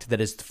enact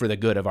that is for the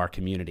good of our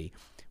community.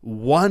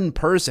 one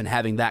person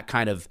having that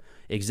kind of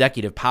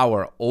executive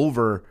power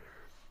over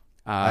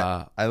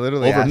I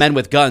literally over asked, men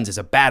with guns is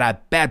a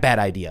bad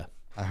idea.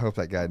 I hope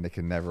that guy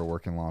can never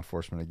work in law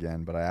enforcement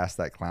again. But I asked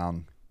that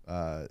clown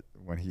one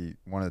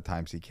of the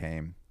times he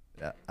came.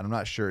 I'm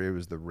not sure it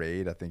was the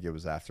raid. I think it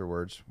was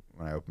afterwards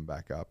when I opened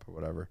back up or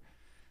whatever.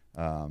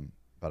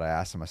 But I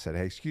asked him. I said,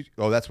 "Hey,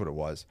 that's what it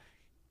was."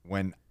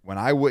 When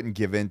I wouldn't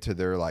give in to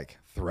their like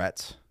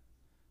threats,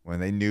 when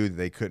they knew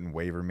they couldn't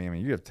waiver me. I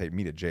mean, you have to take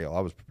me to jail. I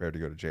was prepared to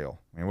go to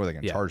jail. I mean, what are they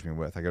going to charge me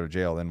with? I go to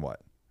jail, then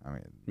what? I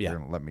mean, they're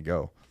going to let me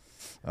go.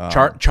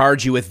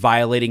 Charge you with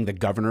violating the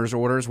governor's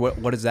orders.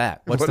 What is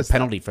that? What's the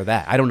penalty for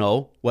that? I don't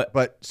know. What?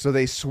 But so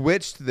they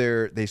switched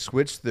their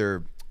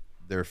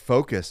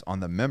focus on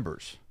the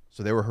members.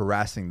 So they were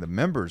harassing the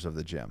members of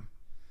the gym.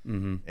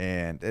 Mm-hmm.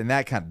 And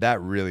that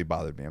really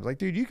bothered me. I was like,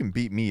 dude, you can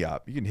beat me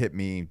up, you can hit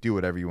me, do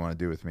whatever you want to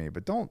do with me,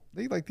 but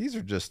these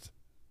are just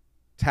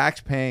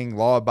tax-paying,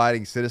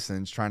 law-abiding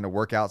citizens trying to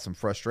work out some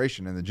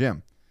frustration in the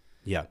gym.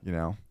 Yeah,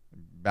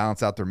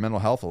 balance out their mental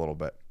health a little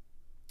bit,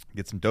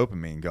 get some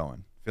dopamine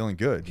going, feeling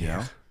good. You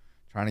know,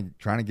 trying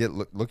to get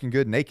looking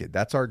good naked.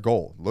 That's our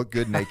goal. Look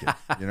good naked.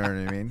 You know what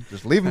I mean?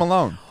 Just leave them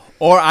alone.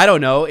 Or I don't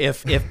know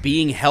if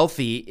being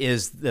healthy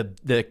is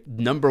the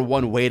number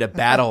one way to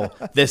battle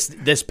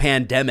this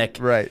pandemic.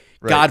 Right.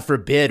 God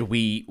forbid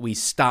we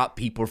stop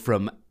people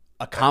from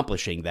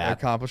accomplishing that.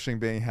 Accomplishing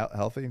being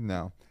healthy?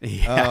 No.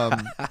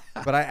 Yeah.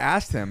 But I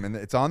asked him, and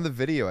it's on the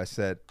video. I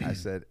said,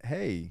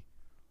 hey,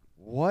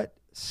 what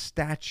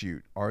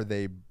statute are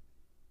they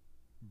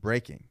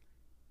breaking?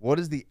 What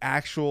is the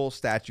actual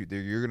statute that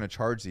you're going to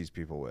charge these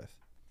people with?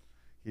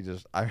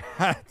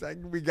 I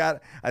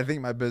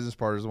think my business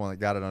partner is the one that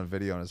got it on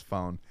video on his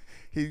phone.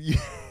 I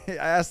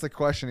asked the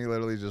question, he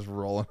literally just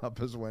rolling up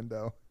his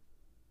window.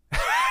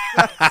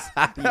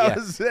 That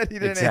was it. He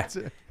didn't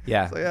answer.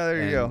 Yeah. So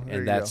there you go.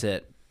 And that's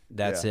it.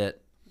 That's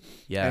it.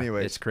 Yeah.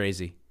 Anyways, it's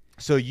crazy.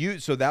 So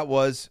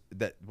was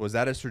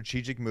that a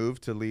strategic move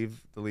to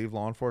leave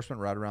law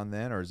enforcement right around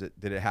then, or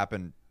did it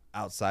happen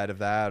outside of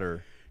that,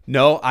 or?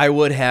 No, I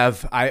would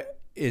have.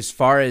 As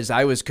far as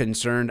I was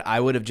concerned,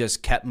 I would have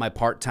just kept my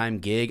part-time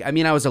gig. I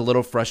mean, I was a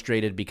little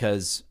frustrated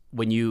because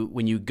when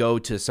you go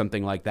to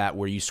something like that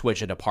where you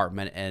switch a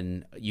department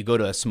and you go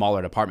to a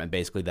smaller department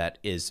basically that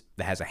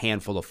has a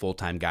handful of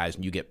full-time guys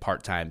and you get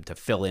part-time to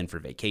fill in for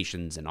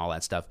vacations and all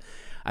that stuff.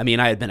 I mean,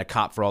 I had been a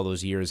cop for all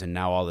those years and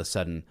now all of a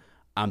sudden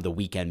I'm the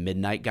weekend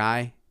midnight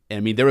guy. And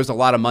I mean, there was a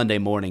lot of Monday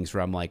mornings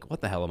where I'm like,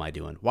 what the hell am I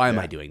doing? Why am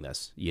I doing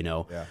this?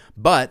 Yeah.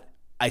 But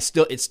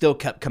it still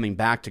kept coming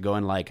back to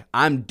going like,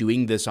 I'm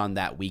doing this on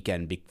that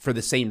weekend for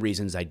the same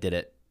reasons I did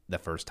it the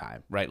first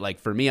time, right? Like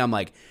for me, I'm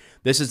like,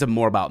 this is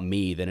more about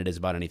me than it is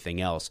about anything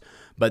else.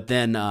 But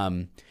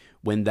then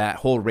when that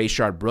whole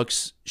Rayshard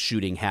Brooks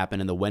shooting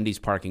happened in the Wendy's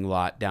parking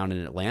lot down in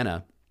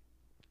Atlanta,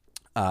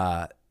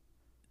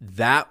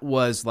 that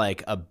was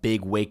like a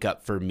big wake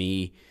up for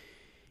me.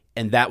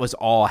 And that was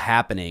all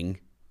happening.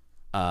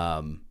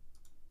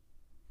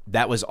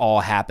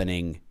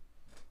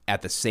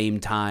 At the same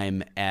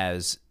time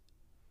as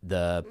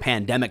the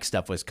pandemic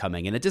stuff was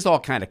coming. And it just all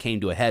kind of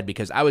came to a head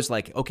because I was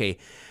like, okay,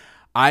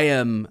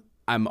 I'm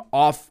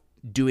off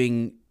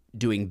doing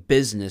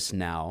business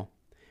now.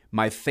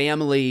 My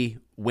family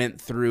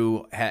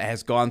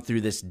has gone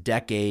through this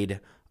decade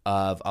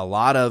of a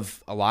lot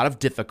of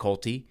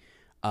difficulty.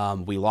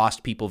 We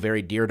lost people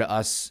very dear to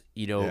us,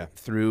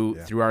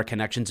 through our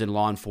connections in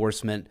law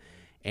enforcement.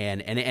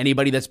 And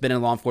anybody that's been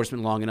in law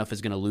enforcement long enough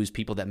is going to lose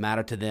people that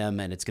matter to them,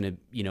 and it's going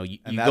to, you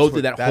go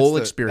through that whole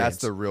experience.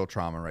 That's the real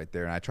trauma right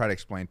there. And I try to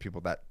explain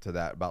people that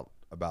about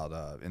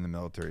in the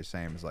military.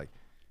 Same is like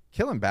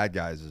killing bad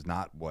guys is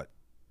not what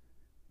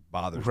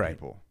bothers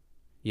people.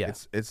 Yeah,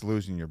 it's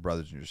losing your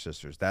brothers and your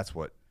sisters. That's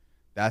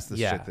the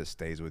shit that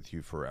stays with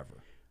you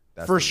forever.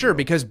 That's for sure,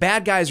 because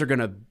bad guys are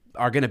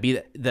gonna be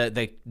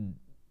the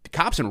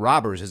cops and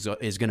robbers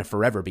is going to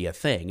forever be a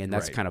thing, and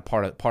that's kind of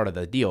part of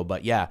the deal.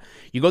 But yeah,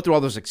 you go through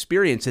all those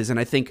experiences, and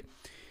I think,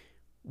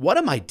 what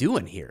am I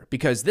doing here?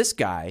 Because this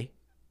guy,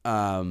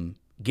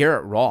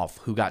 Garrett Rolfe,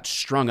 who got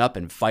strung up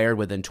and fired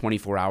within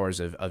 24 hours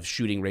of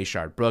shooting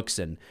Rayshard Brooks,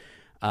 and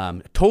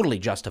totally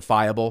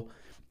justifiable,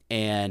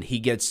 and he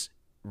gets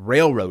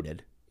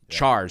railroaded,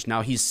 charged.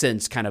 Now he's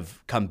since kind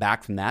of come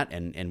back from that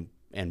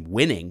and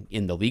winning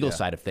in the legal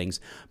side of things,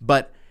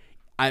 but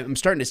I'm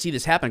starting to see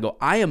this happen.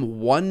 I am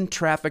one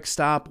traffic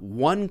stop,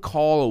 one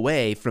call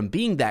away from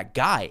being that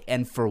guy.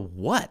 And for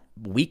what?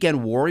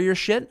 Weekend warrior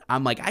shit?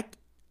 I'm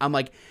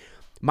like,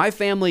 my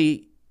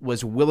family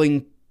was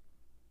willing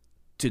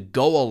to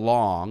go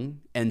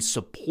along and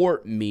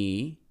support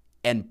me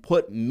and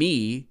put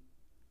me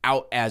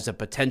out as a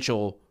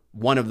potential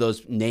one of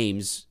those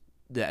names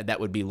that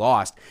would be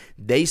lost.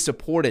 They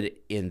supported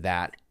in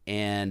that.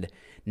 And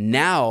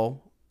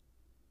now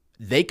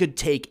they could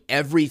take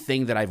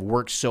everything that I've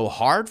worked so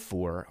hard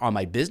for on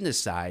my business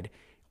side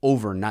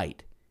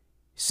overnight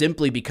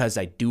simply because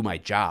I do my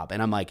job.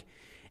 And I'm like,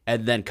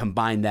 and then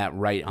combine that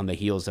right on the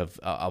heels of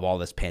all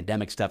this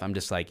pandemic stuff. I'm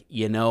just like,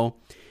 now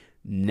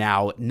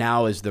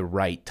is the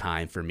right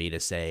time for me to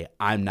say,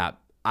 I'm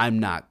not I'm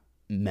not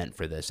meant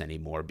for this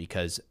anymore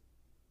because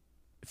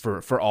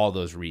for all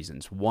those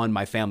reasons. One,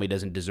 my family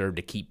doesn't deserve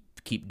to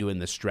keep doing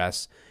the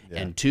stress,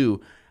 and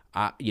two,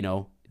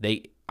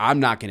 I'm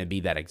not going to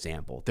be that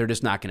example. They're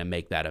just not going to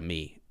make that of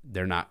me.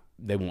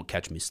 They won't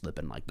catch me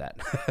slipping like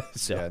that.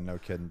 So yeah, no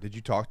kidding. Did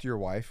you talk to your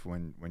wife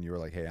when you were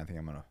like, hey, I think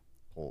I'm going to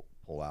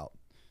pull out?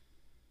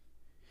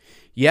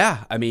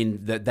 Yeah, I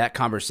mean, that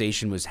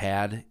conversation was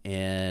had,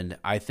 and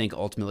I think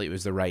ultimately it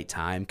was the right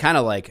time. Kind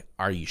of like,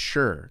 are you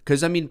sure?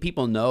 Because, I mean,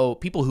 people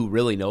who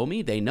really know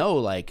me, they know,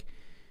 like,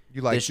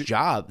 this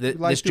job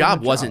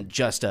wasn't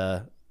just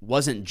a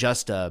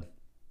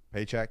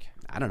paycheck.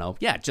 I don't know.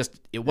 Yeah,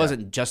 it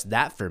wasn't just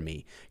that for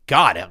me.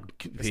 God,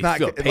 it's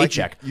not a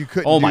paycheck. Like you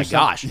couldn't. Oh my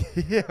gosh,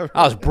 yeah, right.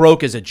 I was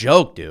broke as a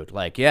joke, dude.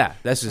 Like, yeah,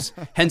 this is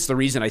hence the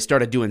reason I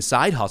started doing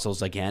side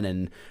hustles again,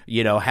 and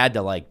had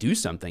to like do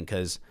something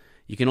because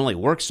you can only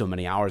work so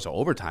many hours of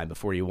overtime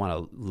before you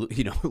want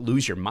to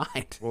lose your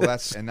mind. Well,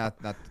 that's and not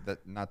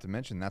to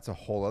mention that's a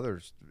whole other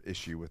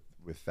issue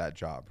with that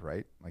job,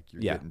 right? Like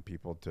you're getting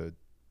people to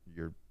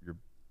you're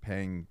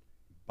paying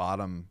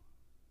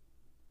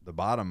the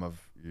bottom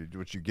of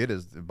what you get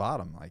is the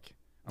bottom. Like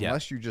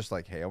unless you just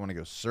like, hey, I want to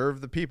go serve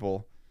the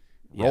people,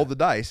 roll the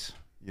dice,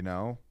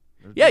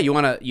 Yeah, you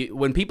want to.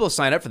 When people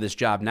sign up for this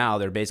job now,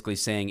 they're basically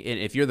saying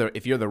if you're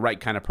the right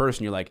kind of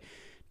person, you're like,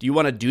 do you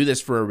want to do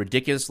this for a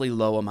ridiculously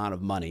low amount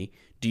of money?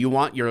 Do you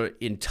want your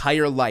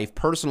entire life,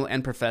 personal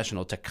and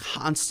professional, to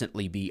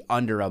constantly be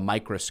under a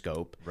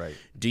microscope? Right.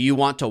 Do you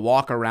want to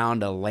walk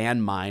around a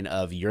landmine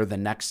of you're the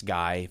next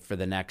guy for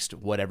the next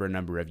whatever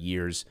number of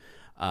years?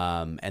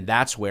 And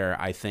that's where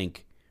I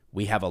think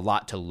we have a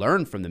lot to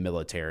learn from the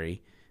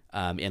military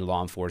in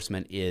law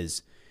enforcement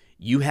is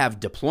you have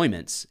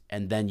deployments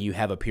and then you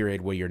have a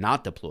period where you're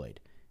not deployed.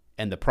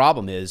 And the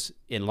problem is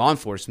in law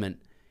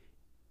enforcement,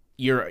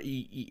 your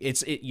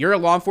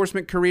law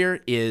enforcement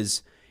career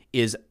is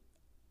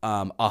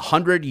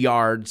 100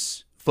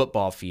 yards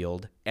football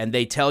field, and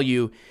they tell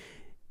you,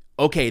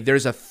 okay,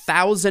 there's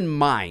 1,000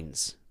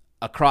 mines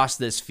across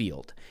this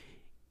field.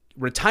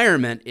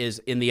 Retirement is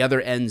in the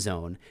other end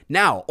zone.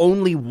 Now,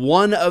 only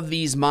one of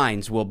these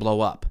mines will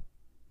blow up.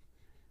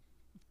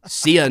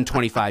 See ya in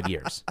 25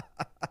 years.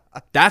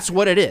 That's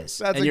what it is.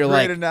 That's and a you're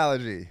great like,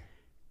 analogy.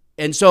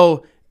 And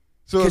so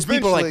because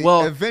people are like,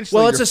 well,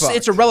 eventually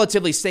it's a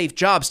relatively safe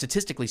job,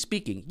 statistically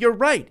speaking. You're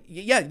right.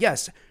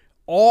 Yes.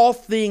 All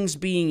things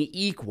being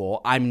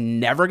equal, I'm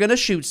never going to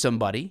shoot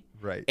somebody.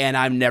 Right. And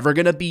I'm never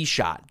going to be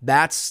shot.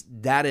 That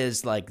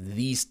is like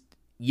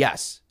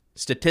yes,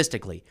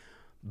 statistically.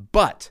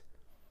 But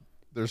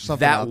there's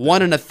something that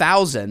 1 in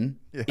 1,000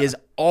 is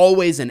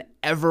always an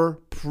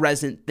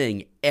ever-present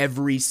thing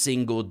every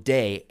single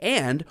day.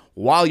 And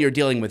while you're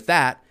dealing with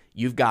that,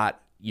 you've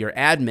got your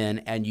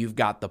admin and you've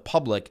got the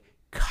public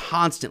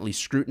constantly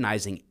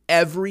scrutinizing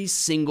every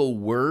single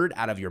word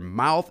out of your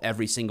mouth,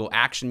 every single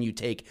action you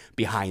take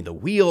behind the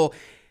wheel,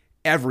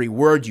 every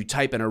word you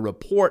type in a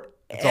report,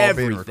 it's all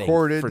being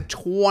recorded. For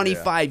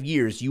 25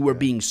 years, you were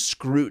being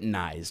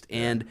scrutinized.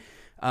 And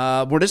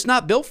we're just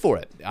not built for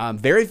it.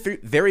 Very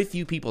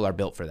few people are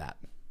built for that.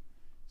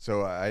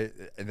 So I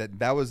did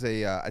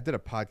a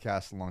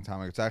podcast a long time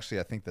ago. It's actually,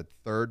 I think, the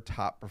third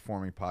top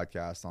performing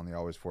podcast on the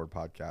Always Forward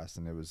podcast.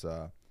 And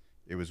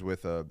it was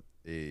with a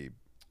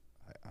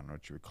I don't know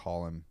what you would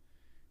call him.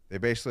 They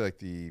basically like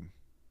the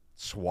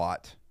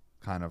SWAT,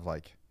 kind of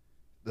like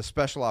the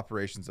special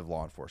operations of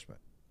law enforcement.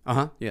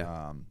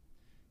 Yeah.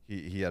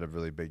 He had a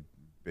really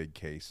big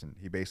case, and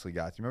he basically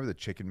got. Do you remember the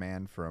Chicken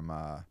Man from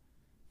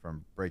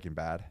Breaking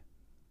Bad?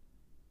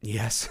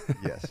 Yes.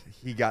 Yes,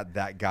 he got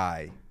that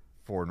guy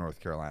for North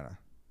Carolina.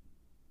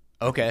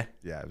 Okay.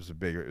 Yeah, it was a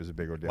big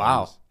ordeal.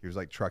 Wow. He was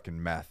like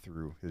trucking meth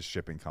through his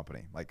shipping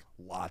company, like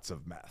lots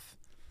of meth.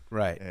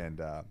 Right. And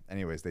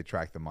anyways, they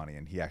tracked the money,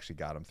 and he actually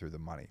got him through the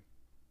money.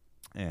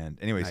 And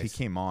anyways, nice. He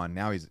came on.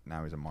 Now he's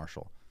a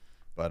marshal,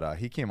 but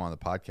he came on the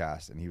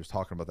podcast and he was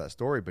talking about that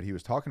story. But he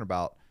was talking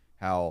about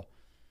how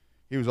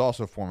he was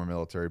also former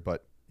military,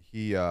 but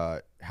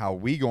how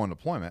we go on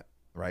deployment,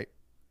 right,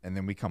 and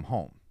then we come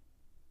home.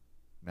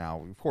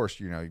 Now, of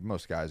course,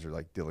 most guys are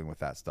like dealing with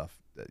that stuff,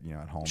 at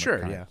home. Sure,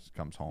 it yeah,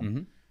 comes home.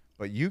 Mm-hmm.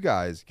 But you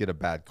guys get a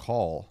bad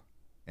call,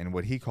 and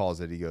what he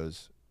calls it, he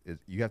goes,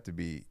 you have to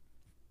be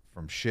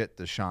from shit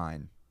to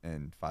shine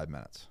in 5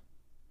 minutes.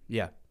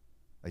 Yeah.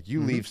 Like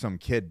you leave some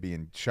kid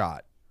being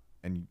shot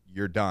and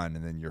you're done,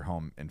 and then you're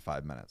home in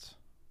 5 minutes.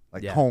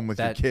 Like home with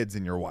your kids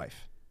and your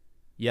wife.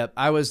 Yep.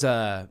 I was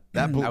that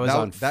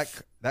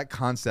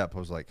concept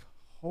was like,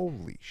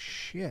 holy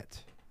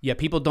shit. Yeah,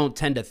 people don't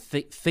tend to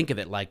think of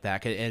it like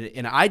that.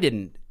 And I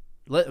didn't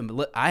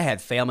I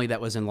had family that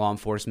was in law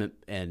enforcement,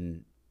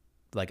 and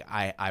like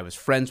I was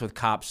friends with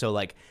cops, so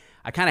like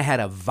I kind of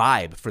had a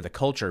vibe for the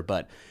culture,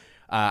 but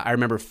I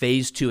remember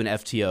phase 2 in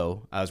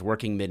FTO. I was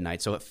working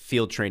midnight, so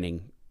field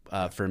training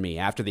for me.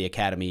 After the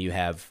academy, you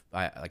have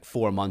like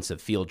 4 months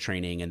of field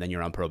training, and then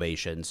you're on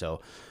probation.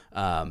 So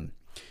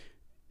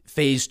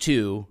phase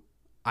 2,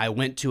 I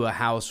went to a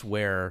house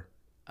where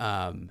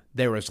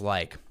there was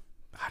like,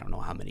 I don't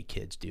know how many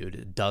kids, dude,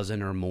 a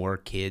dozen or more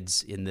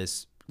kids in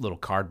this little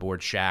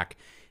cardboard shack,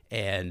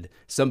 and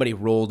somebody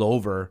rolled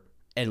over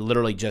and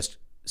literally just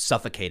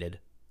suffocated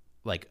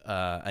like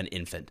an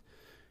infant,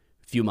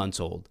 a few months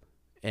old.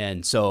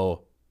 And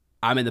so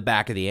I'm in the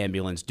back of the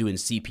ambulance doing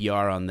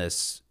CPR on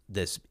this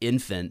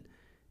infant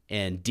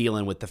and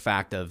dealing with the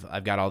fact of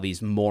I've got all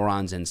these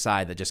morons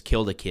inside that just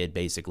killed a kid,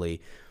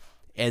 basically.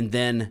 And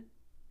then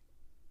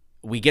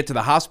we get to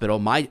the hospital.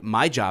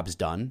 My job's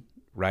done,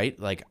 right?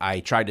 Like, I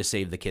tried to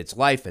save the kid's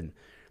life, and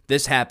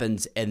this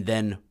happens. And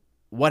then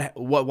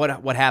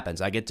what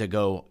happens? I get to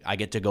go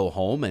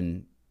home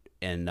and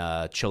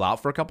chill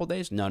out for a couple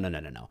days. No.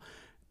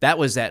 That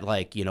was at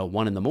 1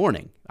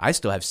 a.m. I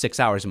still have 6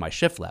 hours of my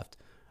shift left.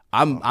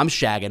 I'm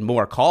shagging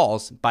more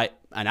calls. By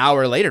an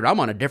hour later, I'm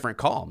on a different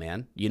call,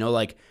 man.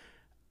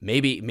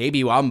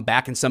 Maybe I'm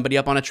backing somebody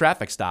up on a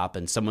traffic stop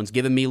and someone's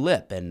giving me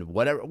lip and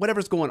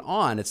whatever's going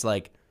on. It's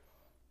like,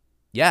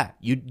 yeah,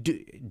 you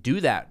do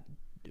that.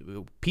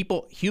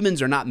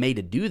 Humans are not made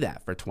to do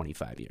that for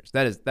 25 years.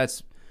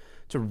 That's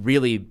a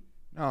really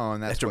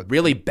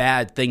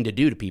bad thing to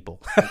do to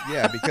people.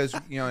 Yeah, because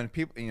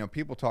and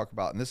people talk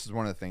about, and this is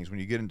one of the things when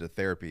you get into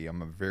therapy,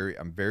 I'm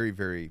very,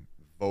 very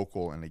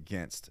vocal and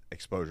against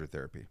exposure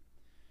therapy.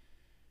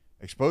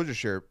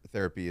 Exposure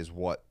therapy is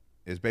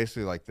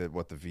basically like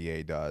what the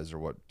VA does, or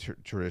what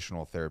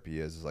traditional therapy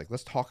is like,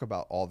 let's talk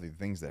about all the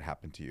things that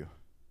happen to you.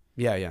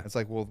 Yeah. It's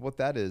like, well, what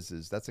that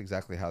is that's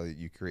exactly how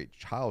you create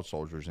child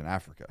soldiers in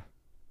Africa.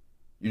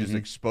 You just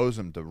expose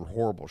them to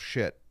horrible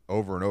shit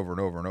over and over and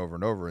over and over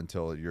and over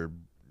until your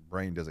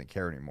brain doesn't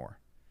care anymore.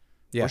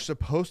 Yeah. We're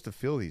supposed to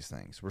feel these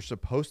things. We're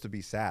supposed to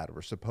be sad.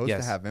 We're supposed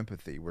to have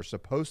empathy. We're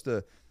supposed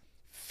to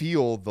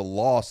feel the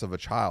loss of a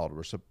child.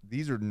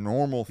 These are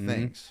normal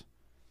things.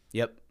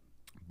 Yep.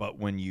 But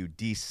when you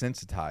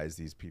desensitize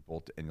these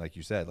people, and like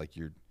you said, like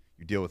you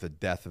deal with the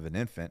death of an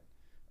infant,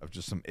 of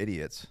just some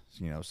idiots,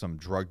 some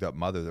drugged up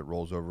mother that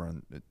rolls over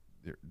on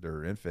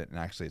their infant, and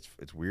actually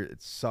it's weird.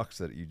 It sucks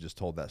that you just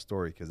told that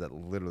story, because that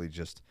literally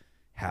just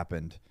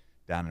happened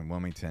down in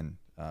Wilmington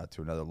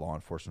to another law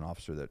enforcement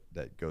officer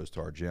that goes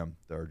to our gym,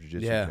 our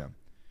jiu-jitsu gym.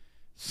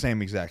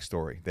 Same exact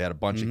story. They had a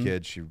bunch of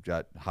kids. She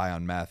got high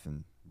on meth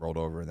and rolled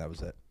over, and that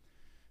was it.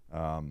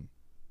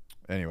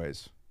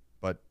 Anyways,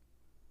 but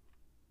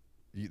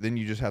then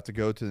you just have to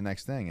go to the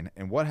next thing.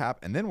 And what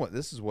happened? And then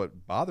this is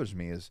what bothers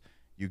me is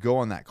you go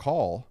on that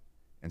call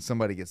and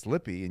somebody gets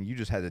lippy, and you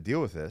just had to deal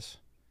with this,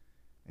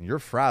 and you're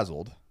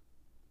frazzled.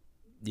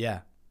 Yeah.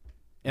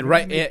 And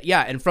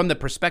and from the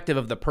perspective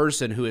of the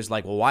person who is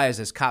like, well, why is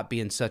this cop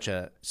being such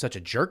a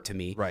jerk to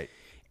me? Right.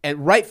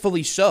 And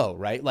rightfully so,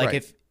 right?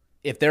 Like,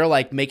 if they're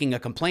like making a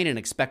complaint and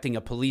expecting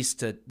the police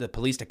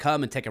to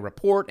come and take a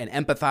report and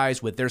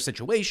empathize with their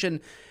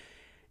situation,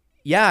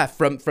 yeah,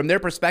 from their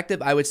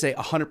perspective, I would say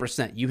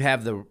 100%. You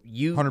have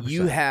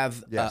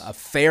 100%. A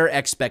fair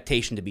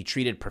expectation to be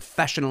treated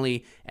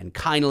professionally and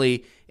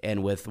kindly,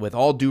 and with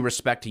all due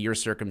respect to your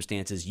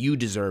circumstances. You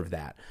deserve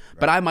that. Right.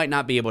 But I might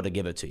not be able to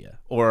give it to you,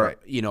 or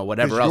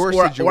whatever else.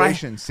 Your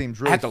situation seems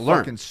really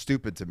fucking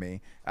stupid to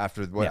me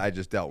after what I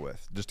just dealt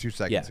with just 2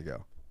 seconds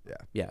ago.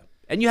 Yeah.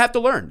 And you have to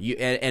learn.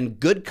 And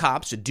good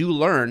cops do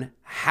learn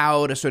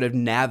how to sort of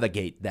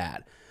navigate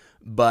that.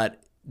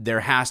 But there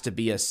has to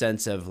be a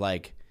sense of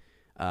like,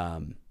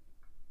 the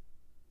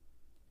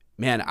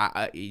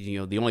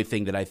only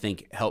thing that I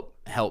think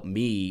help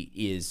me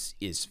is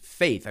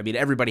faith. I mean,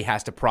 everybody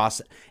has to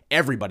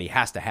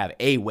have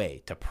a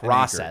way to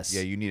process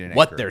you need an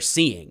what anchor. They're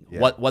seeing,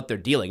 what they're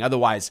dealing.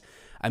 Otherwise,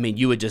 I mean,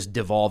 you would just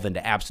devolve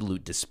into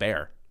absolute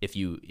despair if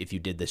you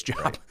did this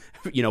job,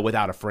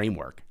 without a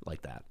framework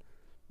like that.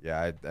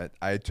 Yeah,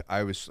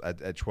 I was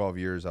at 12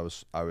 years. I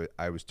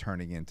was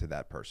turning into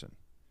that person.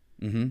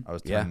 Mm-hmm. I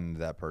was turning into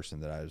that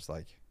person that I was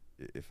like,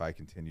 if I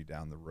continue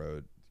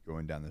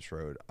going down this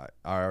road, I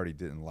already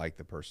didn't like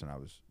the person I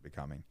was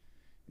becoming.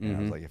 And I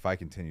was like, if I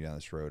continue down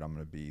this road, I'm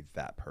going to be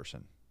that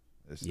person.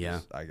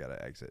 I got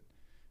to exit.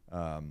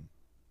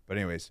 But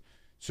anyways,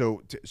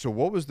 so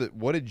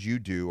what did you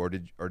do, or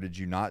did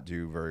you not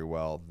do very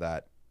well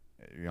that,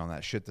 on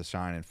that shit to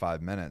shine in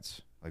 5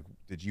 minutes? Like,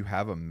 did you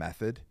have a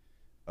method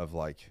of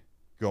like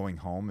going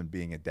home and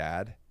being a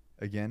dad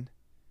again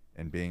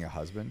and being a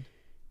husband?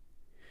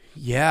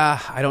 Yeah,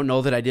 I don't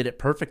know that I did it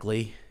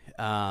perfectly.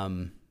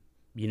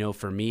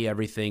 For me,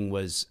 everything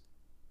was,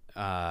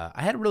 I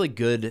had really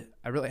good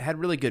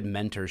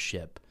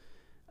mentorship,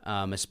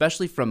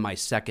 especially from my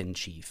second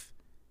chief.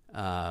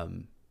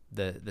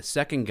 The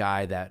second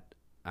guy that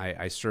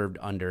I served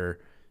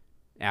under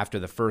after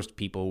the first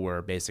people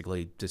were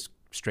basically just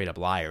straight up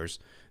liars.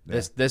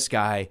 Yeah. This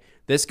guy,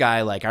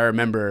 like, I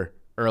remember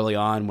early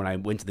on when I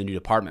went to the new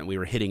department, we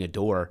were hitting a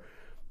door,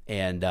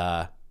 and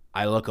I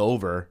look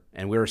over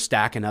and we were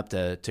stacking up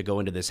to go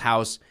into this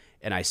house,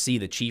 and I see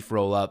the chief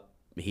roll up.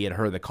 He had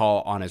heard the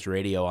call on his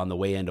radio on the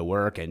way into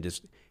work, and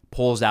just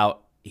pulls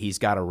out, he's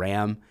got a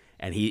Ram,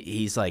 and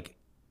he's like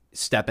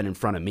stepping in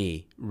front of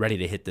me, ready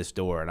to hit this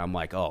door. And I'm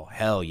like, oh,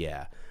 hell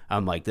yeah.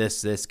 I'm like,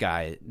 this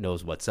guy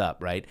knows what's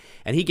up, right?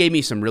 And he gave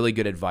me some really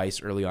good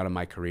advice early on in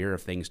my career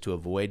of things to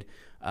avoid.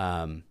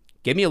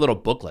 gave me a little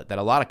booklet that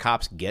a lot of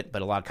cops get,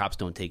 but a lot of cops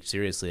don't take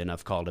seriously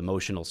enough, called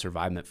Emotional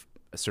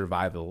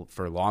Survival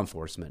for Law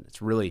Enforcement.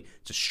 It's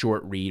a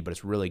short read, but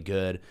it's really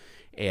good.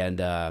 And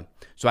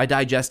so I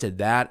digested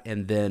that,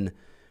 and then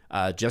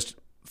just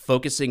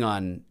focusing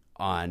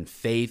on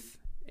faith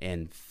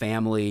and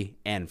family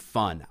and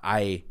fun.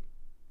 I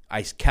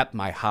kept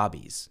my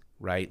hobbies,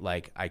 right?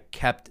 Like I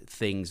kept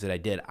things that I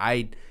did.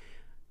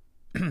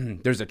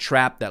 There's a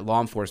trap that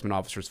law enforcement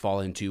officers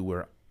fall into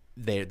where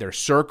their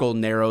circle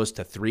narrows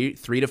to three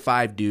to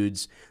five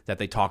dudes that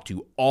they talk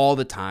to all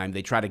the time.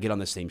 They try to get on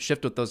the same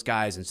shift with those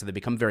guys, and so they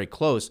become very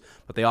close,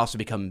 but they also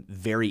become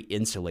very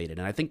insulated.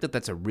 And I think that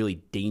that's a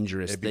really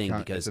dangerous thing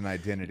because it's an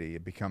identity.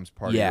 It becomes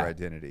part of your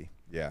identity.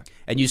 Yeah.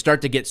 And you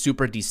start to get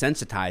super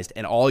desensitized,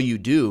 and all you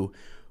do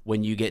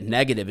when you get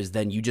negative is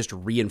then you just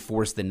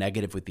reinforce the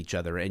negative with each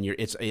other, and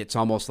it's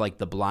almost like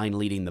the blind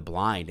leading the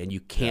blind, and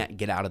you can't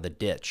get out of the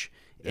ditch.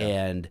 Yeah.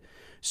 And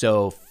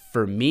so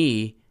for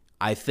me,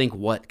 I think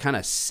what kind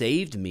of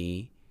saved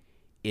me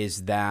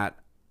is that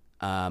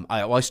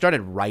I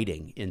started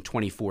writing in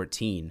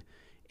 2014,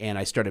 and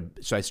I started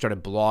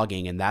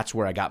blogging, and that's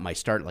where I got my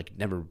start. Like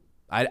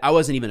I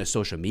wasn't even a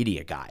social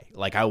media guy.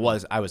 Like I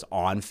was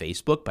on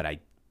Facebook, but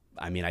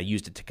I mean I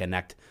used it to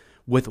connect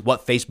with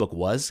what Facebook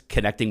was,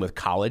 connecting with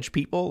college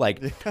people.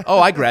 Like, oh,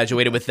 I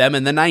graduated with them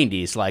in the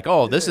 90s. Like,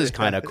 oh, this is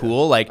kind of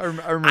cool. Like I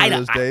remember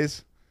those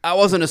days. I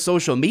wasn't a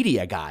social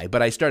media guy,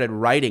 but I started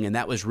writing, and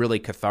that was really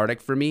cathartic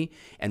for me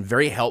and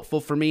very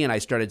helpful for me. And I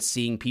started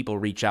seeing people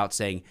reach out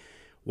saying,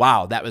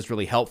 wow, that was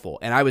really helpful.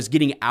 And I was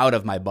getting out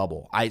of my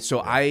bubble. I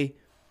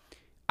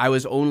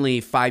was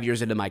only 5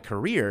 years into my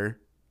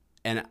career,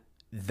 and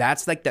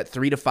that's like that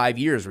 3 to 5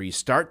 years where you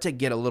start to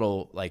get a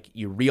little, like,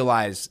 you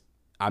realize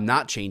I'm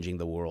not changing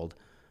the world.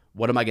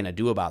 What am I going to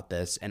do about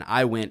this? And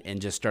I went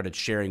and just started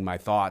sharing my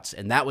thoughts,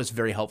 and that was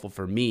very helpful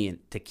for me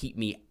to keep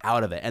me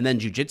out of it. And then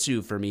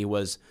jiu-jitsu for me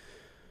was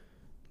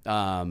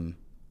a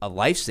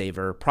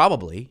lifesaver,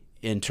 probably,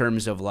 in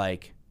terms of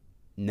like,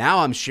 now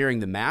I'm sharing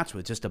the mats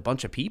with just a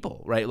bunch of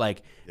people, right?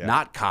 Like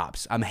not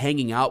cops. I'm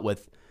hanging out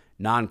with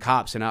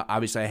non-cops, and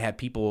obviously I had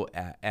people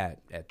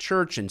at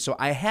church, and so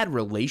I had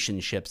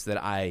relationships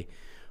that I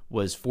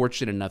was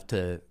fortunate enough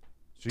to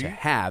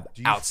have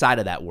outside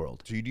of that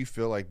world. Do you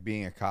feel like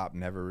being a cop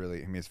never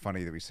really, I mean, it's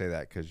funny that we say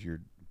that because your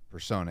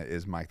persona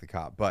is Mike the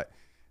Cop, but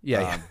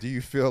do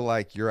you feel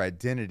like your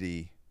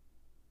identity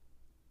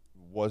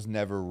was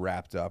never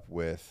wrapped up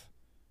with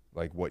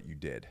like what you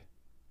did?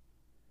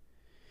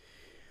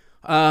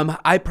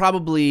 I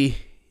probably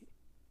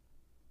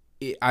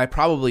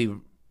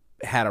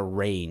had a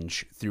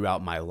range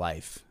throughout my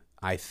life.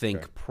 I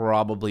think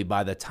probably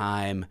by the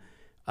time,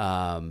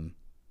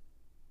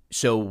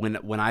 so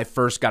when I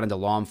first got into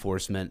law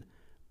enforcement,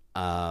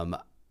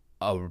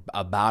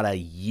 about a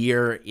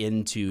year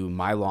into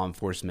my law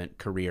enforcement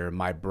career,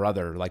 my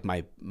brother, like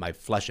my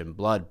flesh and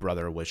blood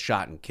brother, was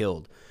shot and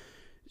killed.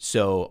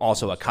 So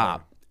also a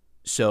cop.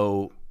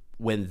 So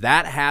when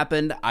that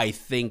happened, I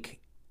think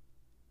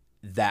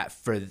that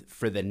for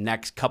the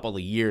next couple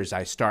of years,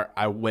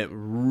 I went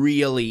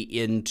really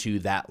into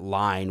that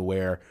line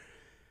where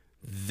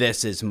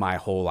this is my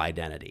whole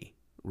identity,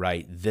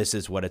 right? This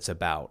is what it's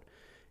about.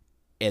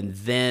 And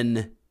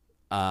then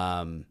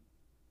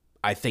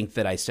I think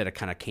that I sort of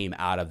kind of came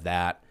out of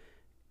that,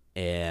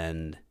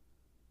 and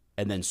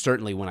then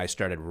certainly when I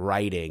started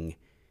writing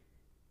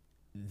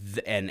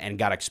and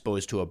got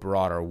exposed to a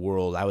broader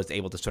world, I was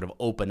able to sort of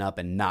open up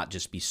and not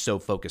just be so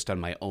focused on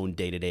my own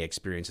day-to-day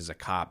experience as a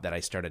cop that I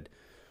started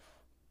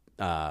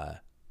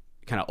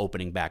kind of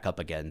opening back up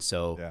again.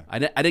 So I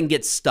didn't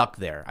get stuck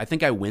there. I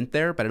think I went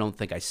there, but I don't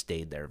think I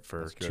stayed there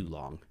for too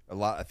long.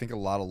 I think a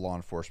lot of law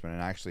enforcement,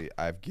 and actually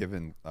I've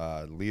given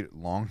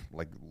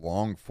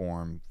long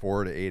form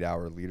 4 to 8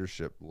 hour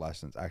leadership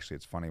lessons. Actually,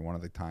 it's funny. One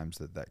of the times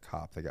that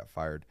cop that got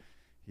fired,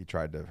 he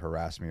tried to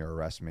harass me or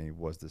arrest me,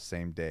 was the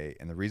same day.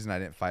 And the reason I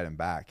didn't fight him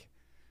back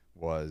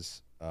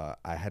was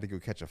I had to go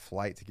catch a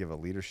flight to give a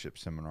leadership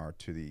seminar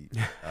to the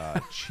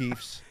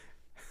Chiefs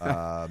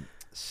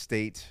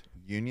state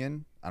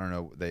union. I don't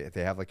know.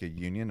 They have like a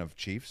union of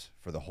chiefs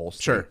for the whole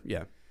state. Sure.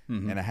 Yeah.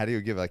 Mm-hmm. And I had to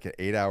go give like an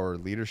 8 hour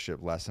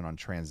leadership lesson on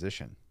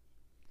transition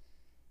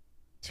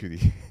to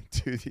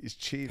these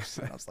chiefs.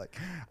 And I was like,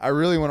 I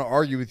really want to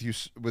argue with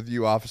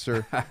you,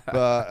 officer,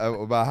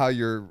 about how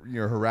you're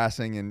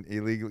harassing and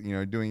illegal,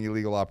 doing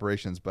illegal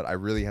operations. But I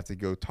really have to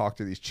go talk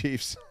to these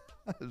chiefs.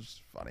 It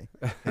was funny.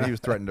 And he was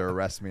threatening to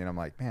arrest me, and I'm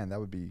like, man, that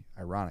would be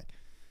ironic.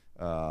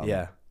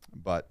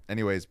 But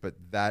anyways,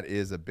 that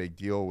is a big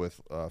deal with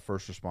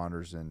first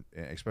responders and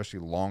especially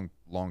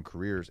long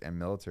careers and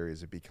military,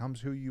 is it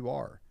becomes who you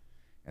are.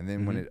 And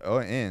then when it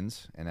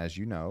ends, and as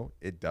you know,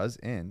 it does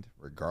end,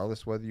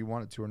 regardless whether you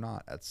want it to or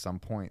not, at some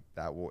point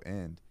that will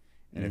end.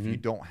 And if you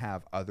don't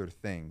have other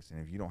things,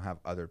 and if you don't have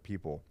other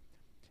people,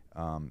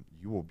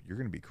 you're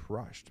going to be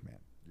crushed, man.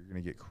 You're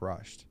going to get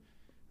crushed.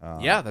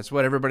 That's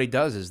what everybody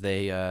does, is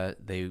they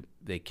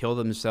kill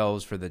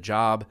themselves for the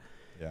job.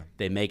 Yeah.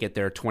 They make it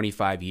there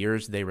 25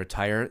 years, they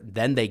retire,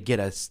 then they get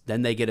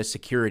a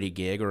security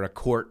gig or a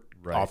court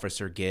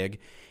officer gig,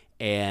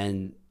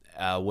 and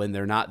when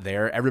they're not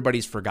there,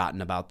 everybody's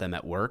forgotten about them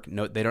at work.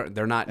 No, they don't.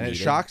 They're not And needed.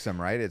 it shocks them,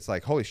 right? It's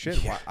like, holy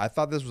shit! Yeah. Why, I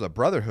thought this was a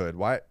brotherhood.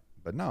 Why?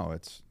 But no,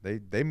 it's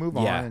they move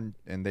Yeah. on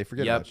and they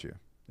forget Yep. about you.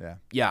 Yeah.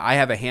 Yeah, I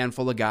have a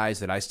handful of guys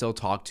that I still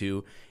talk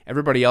to.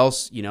 Everybody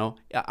else,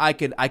 I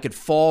could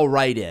fall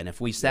right in. If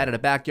we sat at a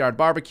backyard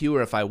barbecue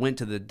or if I went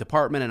to the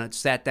department and I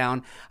sat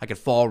down, I could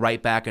fall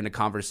right back into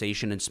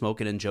conversation and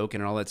smoking and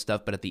joking and all that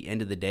stuff. But at the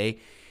end of the day,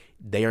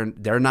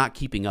 they're not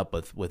keeping up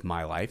with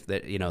my life.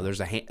 That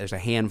there's a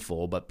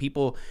handful, but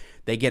people,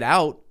 they get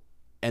out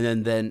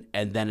and then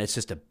it's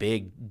just a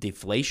big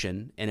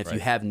deflation. And if you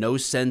have no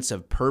sense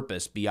of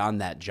purpose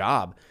beyond that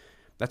job,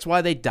 that's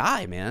why they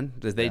die, man.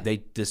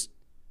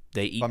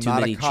 They eat too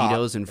many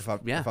Cheetos and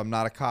if I'm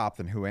not a cop,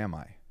 then who am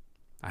I?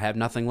 I have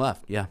nothing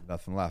left. Yeah,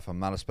 Nothing left. I'm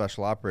not a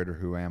special operator.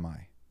 Who am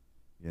I?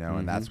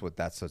 And that's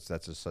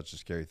just such a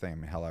scary thing. I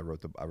mean, hell, I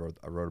wrote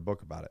a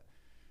book about it.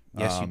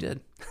 Yes, you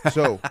did.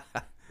 So,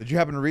 did you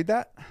happen to read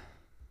that?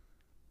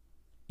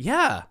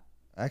 Yeah,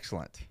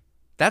 Excellent.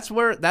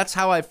 that's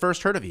how I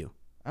first heard of you.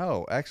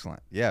 Oh,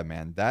 excellent. Yeah,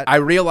 man. I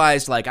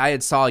realized I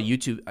saw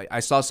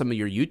some of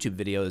your YouTube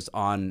videos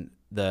on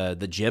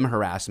the gym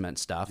harassment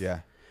stuff.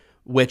 Yeah.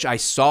 Which I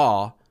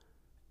saw,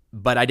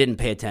 but I didn't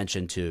pay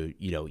attention to,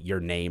 your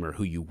name or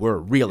who you were,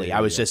 really. Yeah,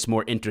 I was just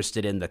more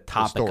interested in the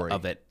topic story.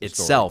 of it The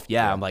itself. story.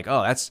 Yeah, Yeah. I'm like,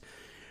 oh,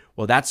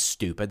 that's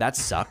stupid. That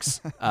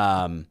sucks.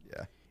 Yeah.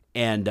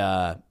 And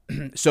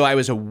so I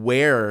was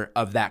aware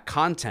of that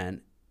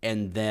content,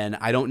 and then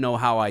I don't know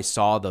how I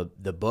saw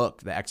the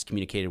book, The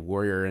Excommunicated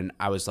Warrior, and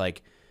I was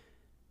like,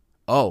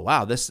 oh,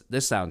 wow, this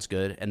sounds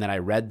good. And then I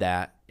read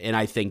that, and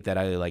I think that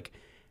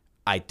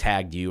I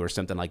tagged you or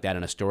something like that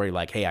in a story,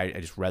 like, hey, I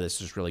just read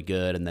this is really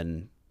good, and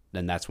then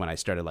that's when I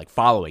started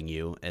following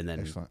you, and then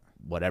Excellent.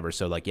 whatever.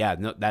 So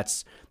no,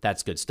 that's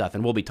good stuff,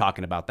 and we'll be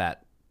talking about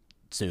that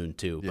soon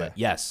too. Yeah, but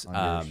yes,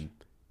 on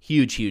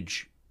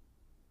huge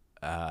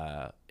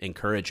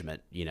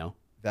encouragement.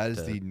 That is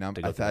to- the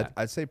number. to go through that.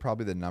 I'd say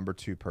probably the number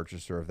 2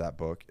 purchaser of that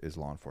book is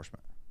law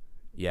enforcement.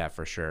 Yeah,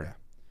 for sure.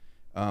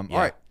 Yeah. Yeah.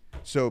 All right.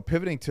 So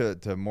pivoting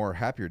to more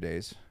happier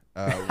days,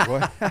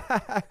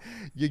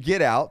 you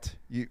get out.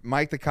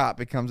 Mike the Cop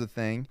becomes a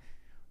thing,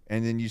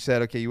 and then you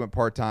said, okay, you went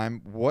part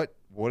time. What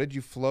did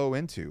you flow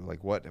into?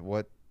 Like what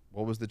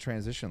was the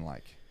transition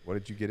like? What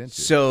did you get into?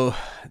 So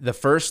the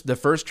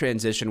first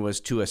transition was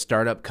to a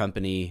startup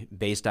company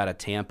based out of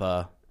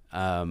Tampa,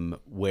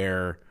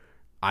 where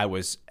I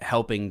was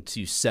helping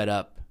to set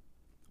up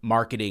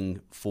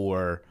marketing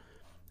for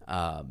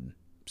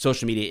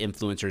social media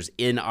influencers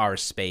in our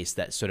space.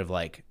 That sort of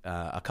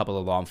a couple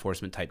of law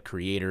enforcement type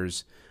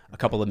creators, a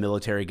couple of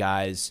military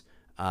guys,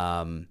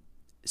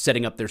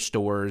 setting up their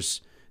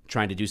stores,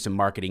 trying to do some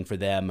marketing for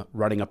them,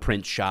 running a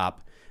print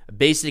shop,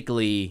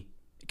 basically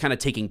kind of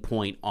taking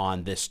point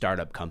on this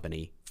startup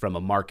company from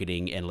a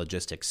marketing and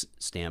logistics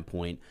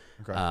standpoint.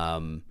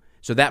 Okay.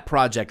 So that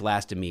project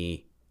lasted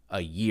me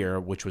a year,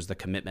 which was the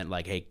commitment.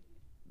 Hey,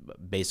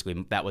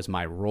 basically that was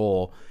my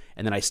role.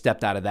 And then I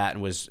stepped out of that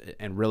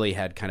and really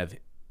had kind of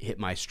hit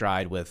my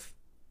stride with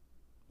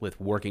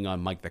working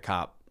on Mike the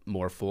Cop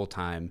more full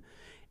time.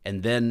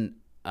 And then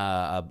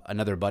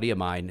another buddy of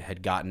mine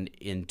had gotten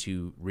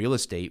into real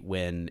estate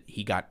when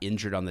he got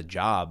injured on the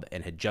job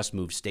and had just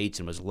moved states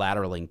and was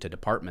lateraling to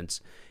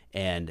departments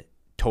and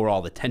tore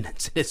all the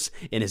tendons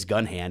in his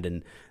gun hand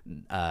and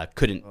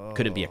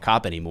couldn't be a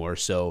cop anymore.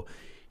 So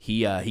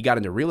he got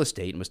into real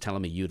estate and was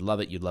telling me, you'd love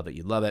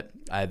it.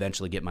 I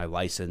eventually get my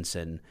license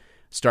and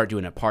start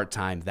doing it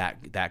part-time.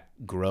 That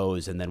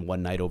grows. And then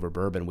one night over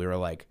bourbon, we were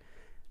like,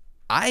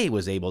 I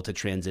was able to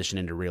transition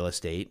into real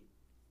estate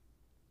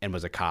and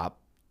was a cop.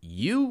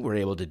 You were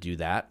able to do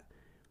that.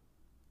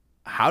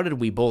 How did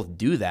we both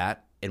do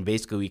that? And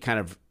basically we kind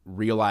of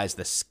realized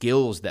the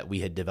skills that we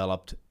had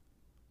developed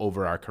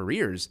over our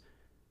careers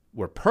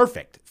were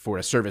perfect for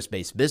a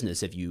service-based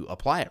business if you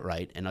apply it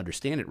right and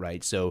understand it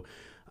right. So,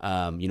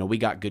 we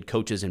got good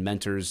coaches and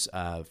mentors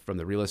from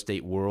the real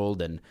estate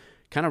world and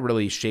kind of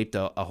really shaped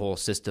a whole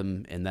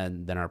system. And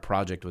then our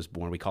project was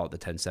born. We call it the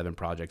 10-7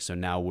 project. So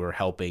now we're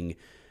helping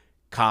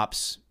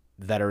cops,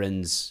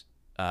 veterans,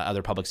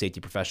 other public safety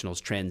professionals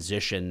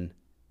transition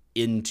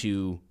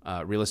into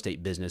real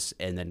estate business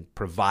and then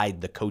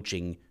provide the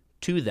coaching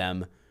to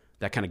them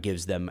that kind of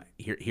gives them,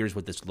 here's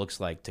what this looks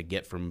like to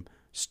get from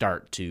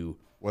start to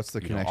What's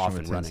the connection off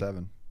with and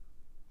running.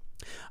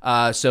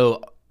 10-7?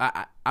 So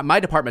my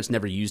department's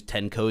never used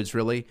 10 codes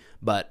really,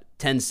 but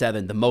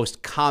 10-7, the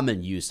most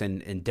common use,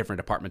 and different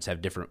departments have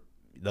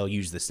they'll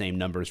use the same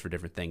numbers for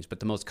different things, but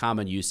the most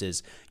common use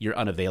is you're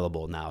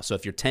unavailable now. So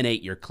if you're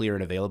 10-8, you're clear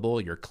and available.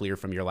 You're clear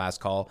from your last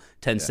call.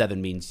 10-7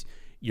 means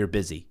you're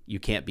busy. You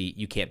can't be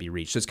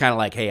reached. So it's kind of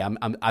like, hey,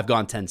 I've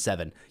gone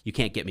 10-7. You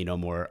can't get me no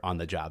more on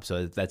the job.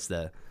 So that's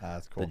the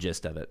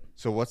gist of it.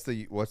 So what's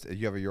you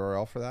have a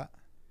URL for that?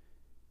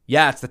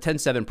 Yeah, it's the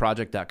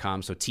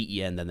 10-7project.com. So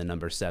TEN, then the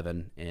number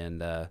 7.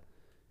 And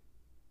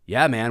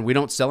yeah, man, we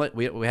don't sell it.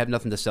 We have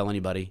nothing to sell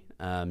anybody.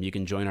 You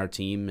can join our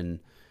team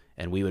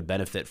and we would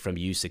benefit from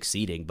you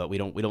succeeding, but we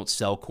don't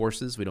sell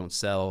courses. We don't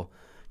sell.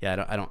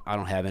 Yeah, I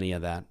don't have any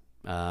of that.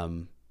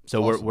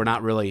 So Awesome.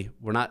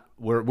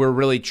 we're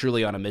really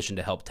truly on a mission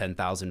to help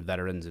 10,000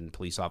 veterans and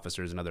police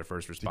officers and other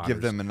first responders. To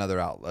give them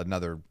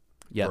another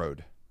Yep.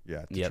 road,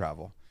 to Yep.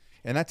 travel.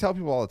 And I tell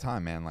people all the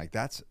time, man, like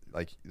that's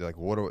like they're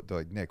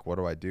like Nick, what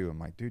do I do? I'm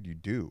like, dude, you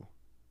do.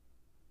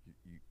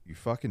 You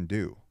fucking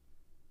do.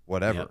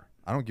 Whatever. Yep.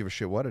 I don't give a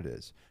shit what it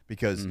is,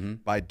 because Mm-hmm.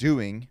 by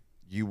doing,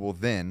 you will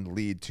then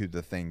lead to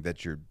the thing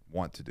that you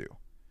want to do.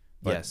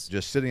 But Yes.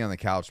 just sitting on the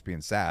couch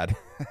being sad,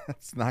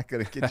 it's not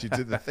going to get you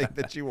to the thing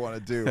that you want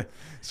to do.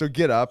 So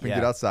get up and Yeah.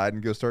 get outside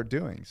and go start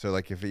doing. So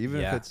like if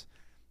Yeah. it's,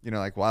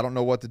 like, well, I don't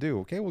know what to do.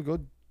 Okay, well go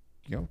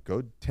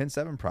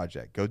 10-7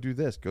 project. Go do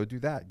this. Go do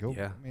that. Go.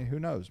 Yeah. I mean, who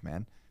knows,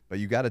 man? But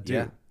you got to do.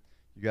 Yeah.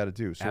 You got to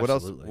do. So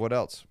Absolutely. what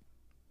else?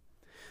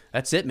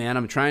 That's it, man.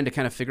 I'm trying to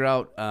kind of figure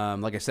out,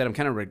 like I said, I'm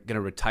kind of going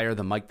to retire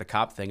the Mike the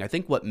Cop thing. I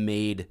think what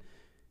made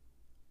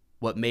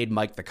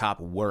Mike the Cop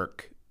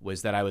work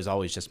was that I was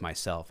always just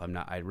myself.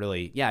 I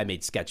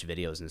made sketch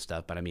videos and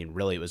stuff, but I mean,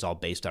 really it was all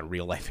based on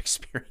real life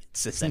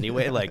experiences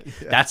anyway. Like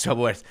that's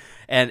what,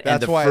 and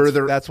That's the why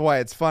further, that's why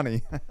it's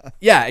funny.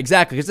 yeah,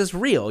 exactly. Cause it's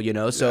real,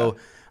 so,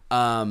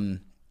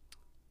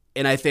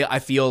 and I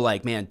feel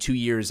like, man, 2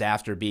 years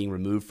after being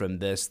removed from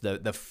this,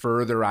 the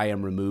further I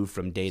am removed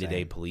from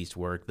day-to-day police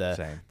work,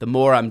 the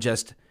more I'm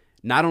just,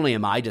 not only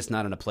am I just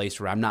not in a place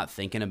where I'm not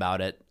thinking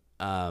about it,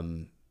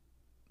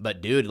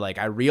 but dude, like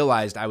I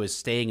realized I was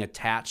staying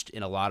attached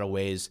in a lot of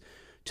ways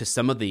to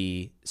some of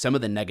the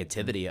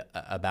negativity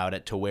about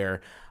it, to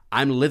where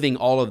I'm living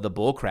all of the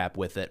bullcrap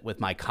with it, with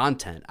my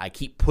content. I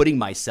keep putting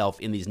myself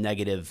in these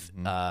negative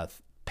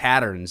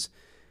patterns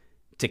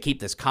to keep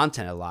this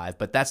content alive,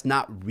 but that's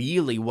not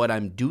really what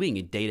I'm doing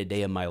day to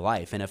day in my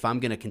life. And if I'm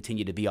going to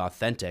continue to be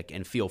authentic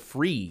and feel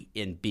free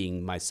in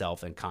being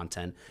myself and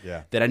content,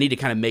 that I need to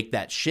kind of make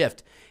that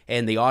shift.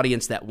 And the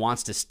audience that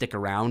wants to stick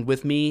around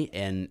with me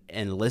and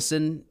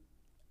listen,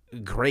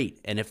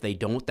 great. And if they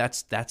don't,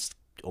 that's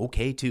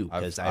okay too.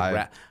 Because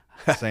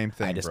same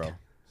thing, bro.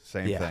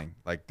 Same thing.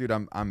 Like, dude,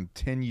 I'm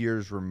 10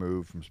 years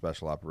removed from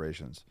special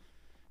operations.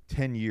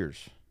 10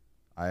 years.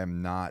 I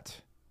am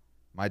not.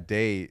 My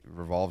day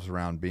revolves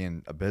around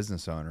being a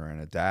business owner and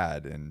a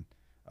dad and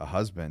a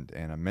husband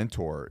and a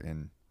mentor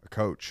and a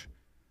coach.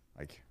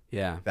 Like,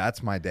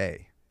 that's my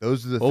day.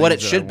 Those are the things what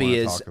it that should I be wanna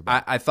is, talk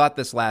about. I thought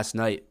this last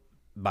night,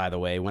 by the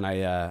way, when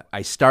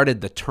I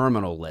started the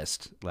terminal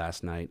list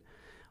last night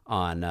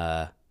on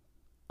I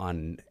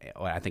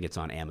think it's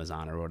on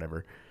Amazon or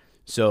whatever.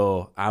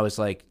 So I was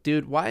like,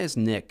 dude, why is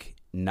Nick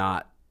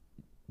not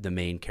the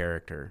main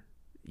character?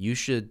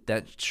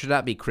 That should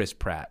not be Chris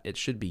Pratt. It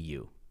should be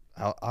you.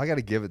 I got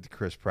to give it to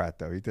Chris Pratt,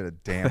 though. He did a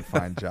damn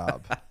fine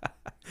job.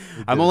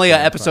 I'm only an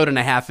episode and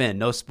a half in.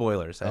 No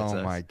spoilers.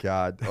 My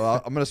God.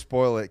 Well, I'm going to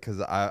spoil it because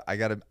I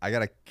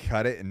gotta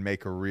cut it and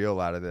make a reel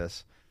out of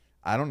this.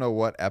 I don't know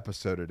what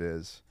episode it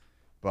is,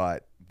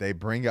 but they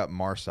bring up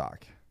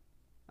Marsoc.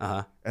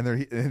 Uh-huh. And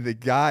the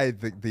guy,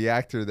 the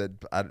actor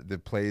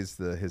that plays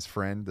his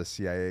friend, the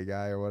CIA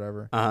guy or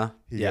whatever. Uh-huh.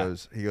 He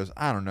goes,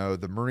 I don't know,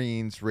 the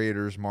Marines,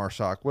 Raiders,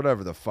 Marsoc,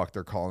 whatever the fuck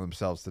they're calling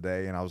themselves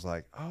today. And I was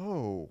like,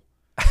 oh,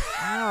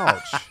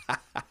 ouch.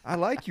 I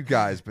like you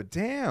guys, but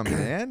damn,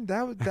 man,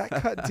 that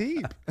cut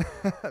deep.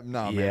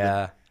 No,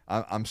 man.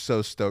 I'm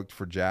so stoked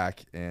for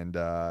Jack, and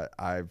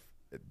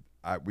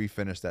we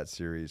finished that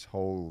series.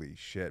 Holy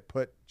shit.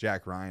 Put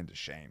Jack Ryan to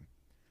shame.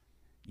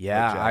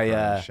 Yeah,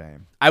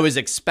 I was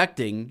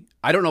expecting,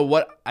 I don't know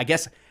what, I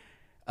guess,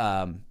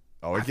 I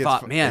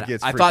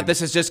thought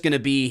this is just going to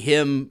be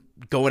him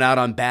going out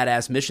on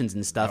badass missions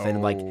and stuff.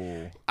 And like,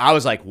 I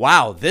was like,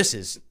 wow, this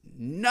is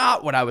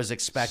not what I was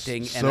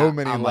expecting. So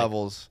many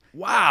levels.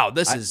 Like, wow,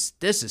 this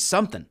is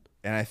something.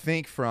 And I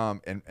think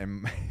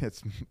and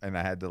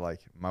I had to,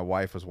 like, my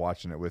wife was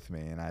watching it with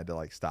me, and I had to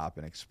like stop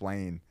and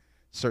explain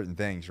certain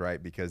things,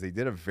 right? Because they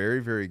did a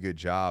very, very good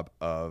job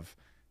of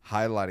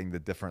highlighting the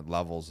different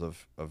levels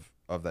of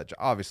that.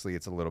 Obviously,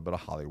 it's a little bit of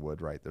Hollywood,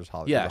 right? There's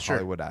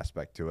Hollywood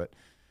aspect to it,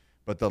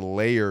 but the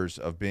layers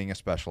of being a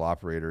special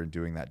operator and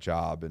doing that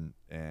job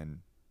and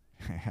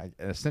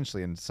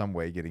essentially in some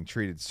way getting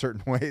treated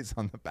certain ways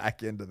on the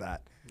back end of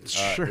that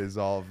is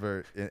all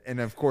very. And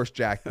of course,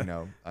 Jack,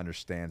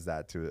 understands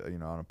that to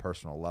on a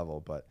personal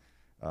level, but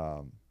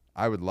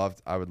I would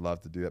love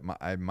to do that.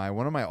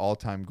 One of my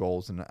all-time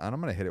goals, and I'm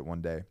gonna hit it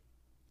one day,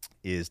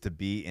 is to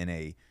be in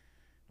a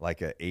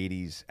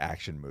 80s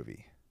action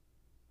movie.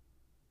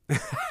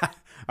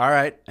 All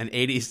right, an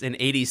 80s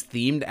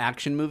themed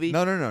action movie?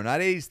 No, not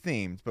 80s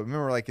themed, but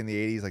remember, like in the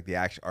 80s, like the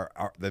action,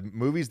 the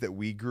movies that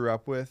we grew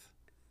up with,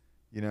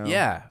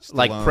 yeah, Stallone,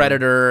 like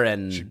Predator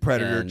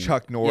and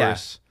Chuck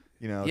Norris,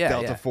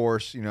 Delta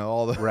Force,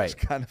 all those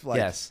kind of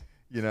like,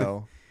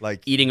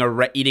 like eating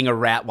a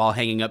rat while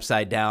hanging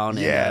upside down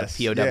in a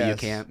POW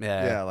camp.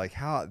 Yeah, like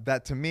how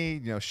that to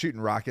me,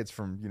 shooting rockets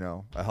from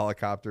a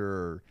helicopter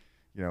or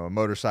a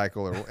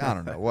motorcycle or I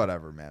don't know,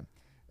 whatever, man.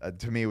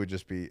 To me, it would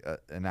just be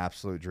an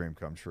absolute dream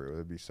come true. It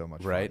would be so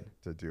much fun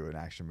to do an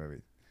action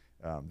movie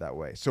that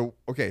way. So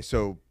okay,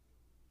 so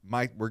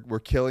Mike, we're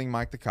killing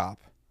Mike the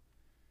Cop.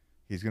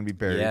 He's gonna be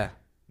buried.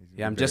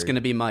 Yeah, I'm just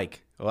gonna be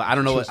Mike. Well, I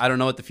don't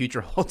know what the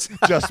future holds.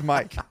 Just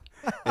Mike.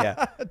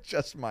 Yeah,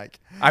 just Mike.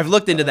 I've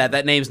looked into that.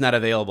 That name's not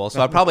available,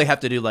 so I'll probably have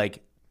to do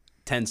like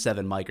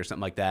 10-7 Mike or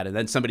something like that, and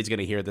then somebody's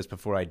gonna hear this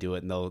before I do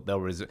it, and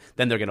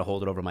then they're gonna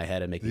hold it over my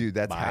head and make me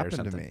that's buy happened or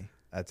something. to me.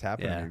 That's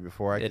happened to me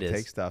before. I could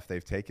take stuff.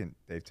 They've taken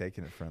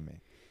it from me.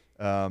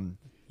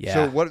 Yeah.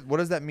 So what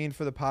does that mean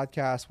for the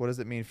podcast? What does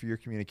it mean for your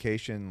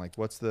communication? Like,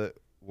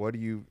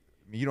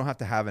 you don't have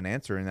to have an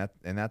answer, and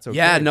that's okay.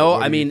 Yeah, no,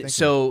 I mean,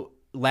 so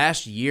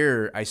last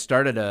year I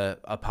started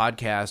a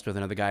podcast with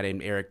another guy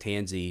named Eric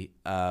Tanzi.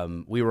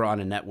 We were on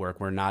a network.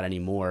 We're not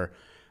anymore.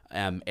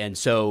 And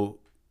so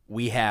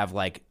we have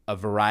like a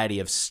variety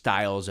of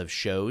styles of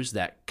shows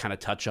that kind of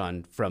touch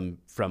on from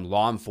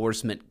law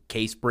enforcement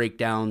case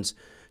breakdowns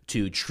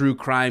to true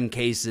crime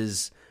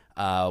cases.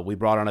 We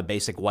brought on a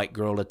basic white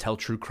girl to tell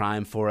true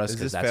crime for us. Is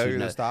this Failure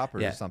to Stop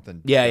or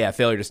something? Yeah,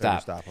 Failure to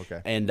Stop.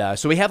 Okay. And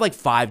so we have like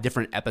 5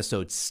 different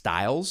episode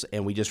styles,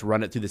 and we just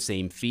run it through the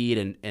same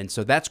feed. And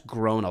so that's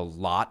grown a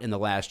lot in the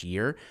last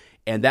year,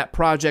 and that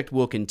project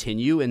will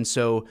continue. And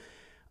so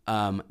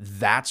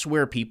that's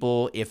where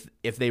people, if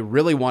they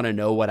really want to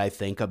know what I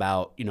think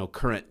about,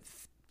 current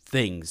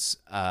things,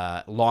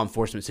 law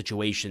enforcement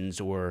situations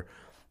or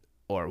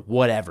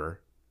whatever,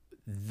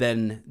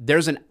 then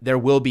there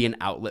will be an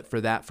outlet for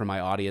that for my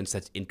audience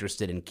that's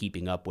interested in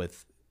keeping up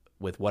with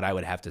what I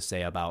would have to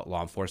say about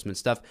law enforcement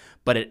stuff.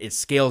 But it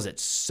scales it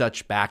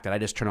such back that I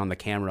just turn on the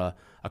camera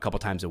a couple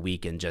times a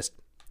week and just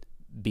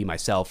be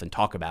myself and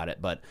talk about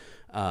it. But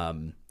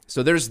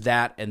so there's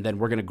that, and then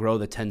we're going to grow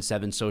the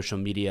 10-7 social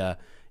media.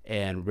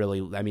 And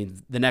really, I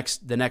mean, the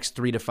next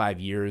 3 to 5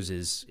 years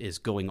is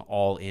going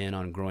all in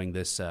on growing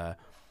this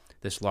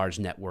large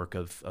network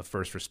of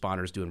first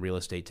responders doing real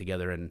estate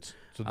together. And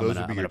so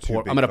I'm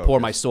gonna pour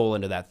my soul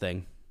into that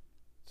thing.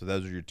 So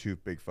those are your 2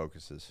 big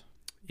focuses.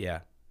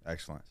 Yeah.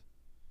 Excellent.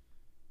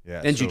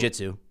 Yeah. And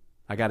jiu-jitsu.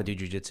 I got to do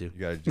jiu-jitsu. You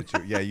got to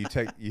jiu-jitsu.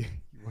 Yeah.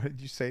 What did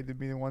you say to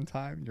me one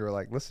time? You were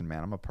like, "Listen,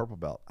 man, I'm a purple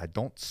belt. I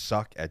don't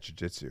suck at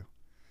jiu-jitsu."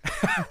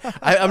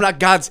 I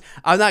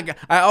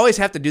always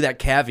have to do that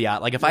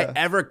caveat. Like if I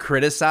ever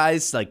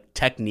criticize like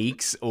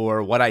techniques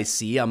or what I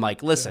see, I'm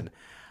like, listen,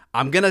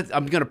 I'm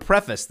gonna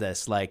preface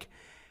this like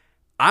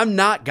I'm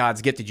not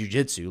God's gift to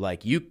jiu-jitsu.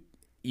 Like you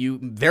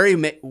very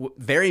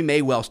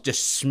may well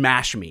just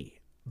smash me,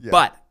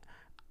 but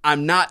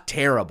I'm not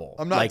terrible.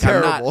 I'm not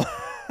terrible.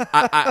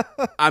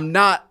 I'm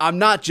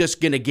not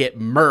just gonna get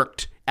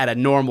murked at a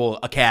normal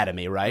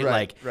academy,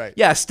 right?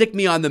 Yeah, stick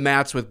me on the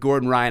mats with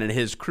Gordon Ryan and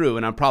his crew,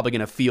 and I'm probably going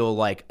to feel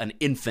like an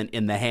infant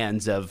in the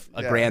hands of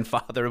a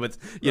grandfather with,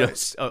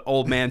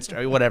 old man,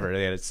 whatever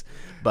it is.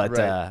 But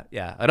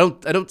I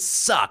don't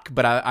suck,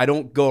 but I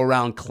don't go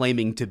around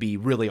claiming to be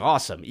really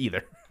awesome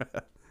either.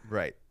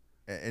 Right.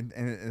 And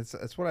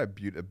it's what a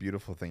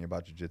beautiful thing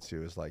about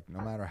jiu-jitsu is like, no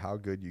matter how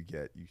good you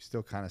get, you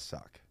still kind of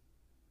suck.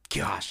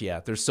 Gosh, yeah.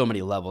 There's so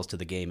many levels to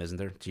the game, isn't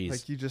there? Jeez.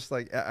 Like you just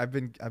like I've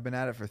been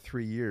at it for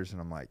 3 years,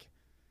 and I'm like,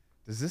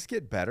 does this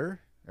get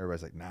better?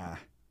 Everybody's like, nah,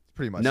 it's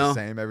pretty much the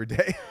same every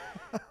day.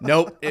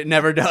 Nope, it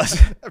never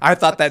does. I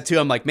thought that too.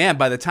 I'm like, man,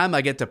 by the time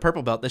I get to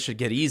purple belt, this should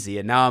get easy.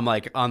 And now I'm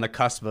like on the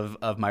cusp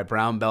of my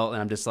brown belt,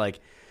 and I'm just like,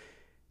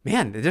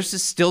 man, there's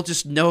just still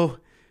just no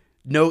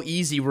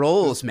easy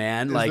rolls,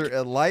 man. Is like there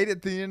a light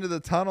at the end of the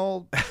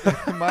tunnel,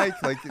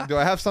 Mike? Like, do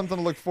I have something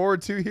to look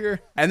forward to here?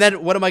 And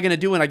then what am I going to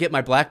do when I get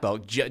my black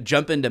belt?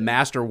 Jump into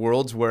Master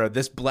Worlds where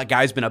this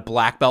guy's been a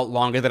black belt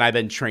longer than I've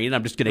been trained.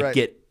 I'm just going to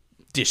get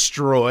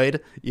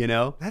destroyed,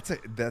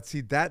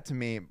 That to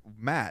me,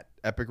 Matt,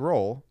 Epic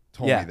Roll,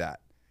 told me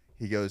that.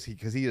 He goes,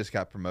 because he just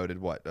got promoted,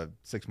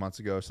 6 months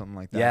ago or something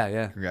like that?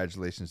 Yeah.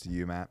 Congratulations to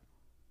you, Matt.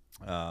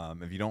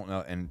 If you don't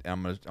know, and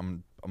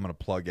I'm gonna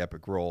plug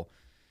Epic Roll.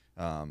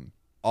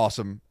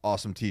 Awesome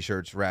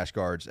t-shirts, rash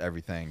guards,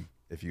 everything.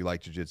 If you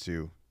like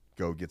jiu-jitsu,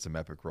 go get some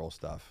Epic Roll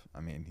stuff. I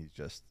mean,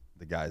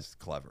 the guy's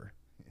clever.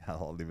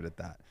 I'll leave it at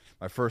that.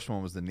 My first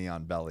one was the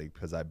Neon Belly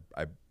because I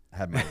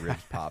had my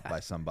ribs popped by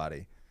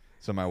somebody.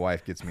 So my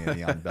wife gets me a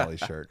Neon Belly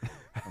shirt.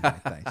 I'm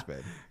like, thanks,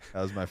 babe.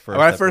 That was my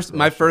first.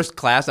 My first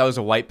class, I was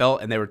a white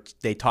belt, and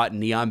they taught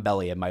Neon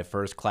Belly in my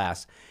first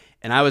class,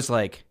 and I was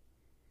like,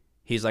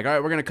 he's like, all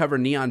right, we're gonna cover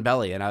Neon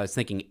Belly, and I was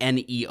thinking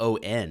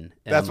NEON.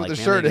 That's what the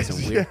shirt is.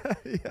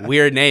 Some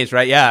weird names,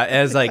 right? Yeah, and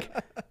I was like,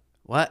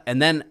 what?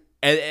 And then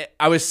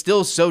I was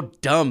still so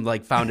dumb,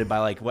 like founded by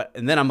like what?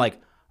 And then I'm like,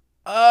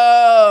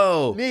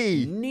 oh,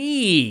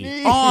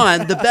 knee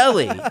on the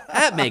belly.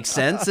 That makes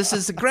sense. This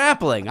is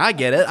grappling. I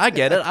get it.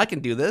 I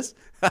can do this.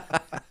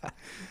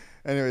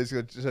 Anyways,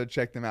 so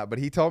check them out. But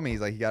he told me,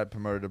 he's like, he got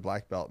promoted to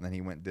black belt, and then he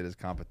went and did his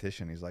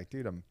competition. He's like,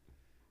 dude, I'm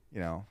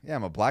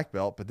a black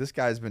belt, but this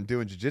guy's been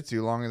doing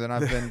jiu-jitsu longer than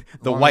I've been.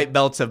 The white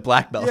belts of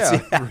black belts.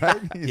 Yeah,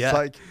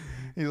 right.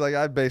 He's like,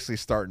 I'm basically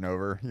starting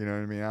over. You know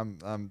what I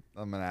mean?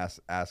 I'm an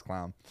ass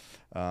clown.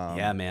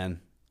 Yeah, man.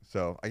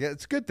 So I guess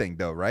it's a good thing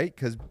though, right?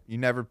 Because you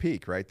never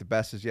peak, right? The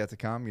best is yet to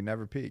come. You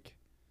never peak.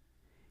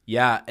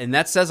 Yeah, and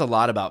that says a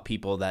lot about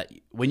people that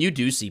when you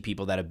do see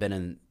people that have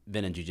been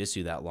in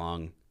jiu-jitsu that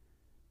long,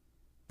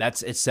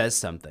 it says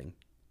something.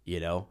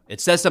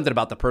 It says something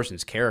about the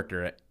person's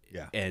character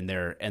Yeah. and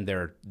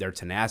their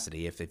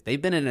tenacity. If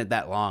they've been in it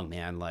that long,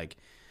 man, like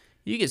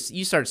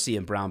you start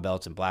seeing brown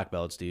belts and black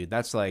belts, dude.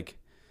 That's like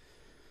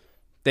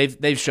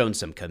they've shown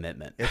some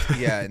commitment.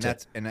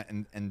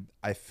 And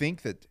I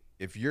think that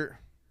if you're,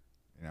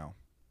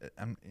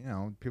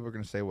 people are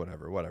going to say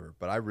whatever,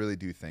 but I really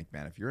do think,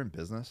 man, if you're in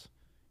business,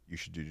 you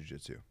should do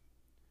jiu-jitsu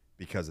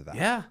because of that.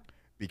 Yeah.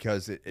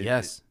 Because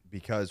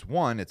because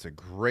one, it's a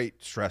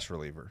great stress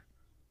reliever.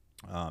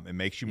 It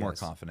makes you more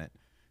confident.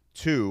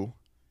 Two,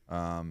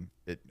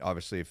 it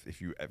obviously,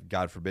 if you,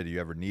 God forbid, you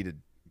ever need to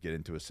get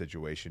into a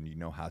situation, you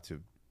know how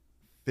to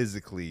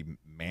physically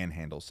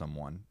manhandle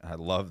someone. I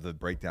love the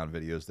breakdown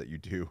videos that you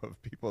do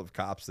of people, of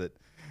cops that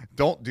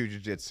don't do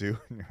jiu-jitsu,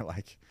 and you're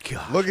like,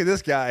 God. Look at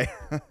this guy,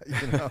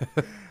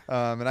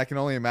 and I can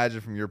only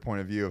imagine from your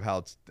point of view of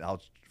how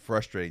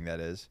frustrating that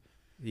is.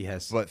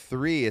 Yes. But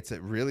three, it's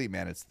really,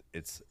 man,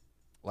 it's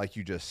like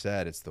you just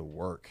said, it's the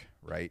work,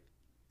 right?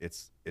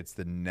 It's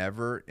the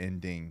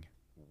never-ending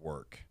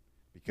work,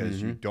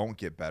 because you don't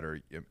get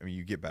better. I mean,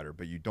 you get better,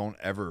 but you don't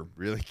ever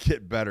really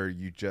get better.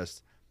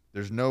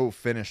 There's no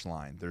finish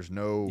line. There's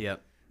no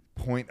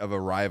point of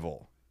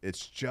arrival.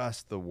 It's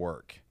just the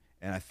work.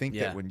 And I think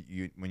that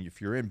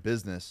if you're in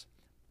business,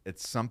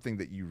 it's something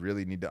that you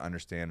really need to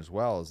understand as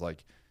well. Is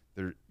like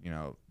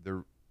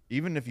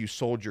even if you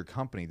sold your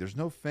company, there's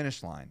no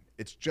finish line.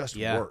 It's just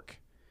work,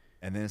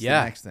 and then it's the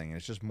next thing, and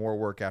it's just more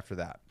work after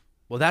that.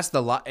 Well, that's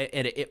the lie.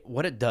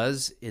 What it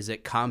does is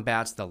it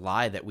combats the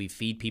lie that we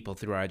feed people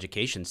through our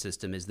education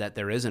system, is that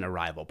there is an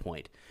arrival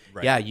point.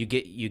 Right. Yeah, you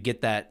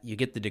get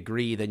the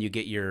degree, then you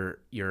get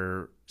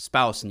your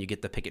spouse, and you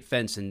get the picket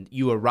fence, and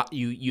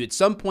you at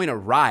some point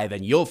arrive,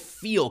 and you'll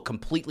feel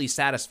completely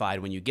satisfied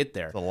when you get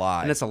there. It's a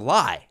lie, and it's a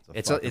lie.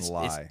 It's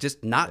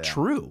just not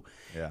true.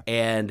 Yeah.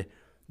 And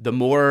the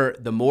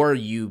more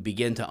you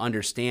begin to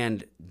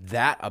understand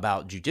that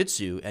about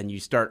jiu-jitsu, and you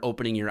start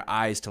opening your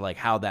eyes to like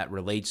how that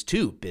relates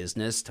to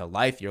business, to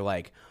life, you're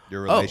like,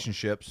 your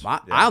relationships.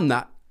 I'm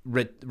not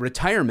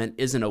retirement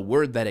isn't a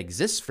word that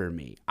exists for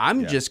me.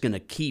 I'm just gonna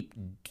keep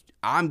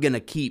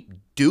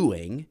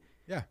doing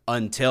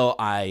until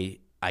I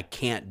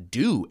can't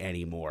do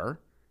anymore,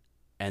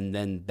 and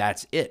then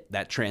that's it.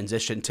 That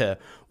transition to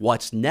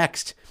what's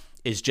next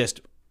is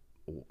just.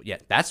 Yeah,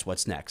 that's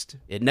what's next.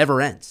 It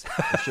never ends.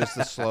 It's just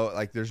a slow,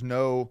 like there's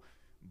no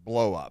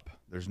blow up.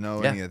 There's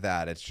no any of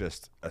that. It's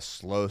just a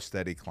slow,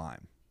 steady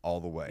climb all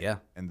the way. Yeah.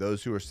 And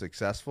those who are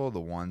successful, the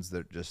ones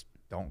that just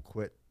don't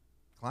quit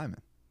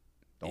climbing,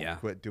 don't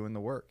quit doing the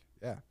work.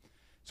 Yeah.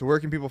 So where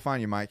can people find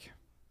you, Mike?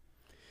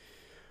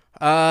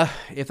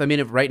 If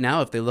right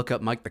now, if they look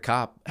up Mike the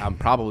Cop, I'm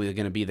probably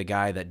going to be the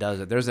guy that does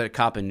it. There's a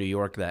cop in New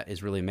York that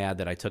is really mad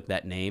that I took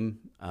that name,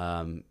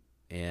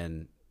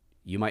 and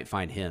you might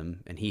find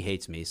him, and he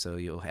hates me, so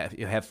you'll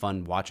have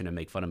fun watching him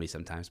make fun of me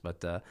sometimes.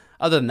 But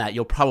other than that,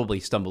 you'll probably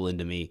stumble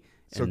into me.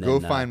 So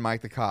go find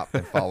Mike the Cop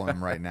and follow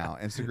him right now.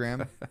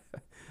 Instagram?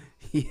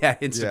 Yeah,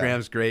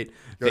 Instagram's great.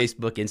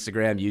 Facebook,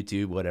 Instagram,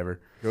 YouTube, whatever.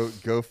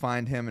 Go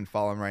find him and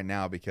follow him right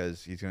now,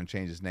 because he's going to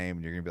change his name,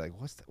 and you're going to be like,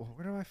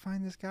 where do I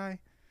find this guy?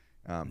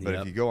 But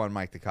if you go on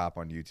Mike the Cop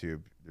on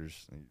YouTube,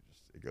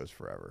 it goes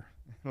forever.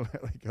 It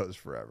literally goes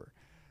forever.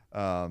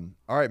 All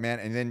right, man.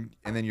 And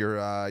then your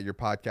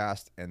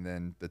podcast, and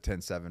then the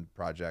 10-7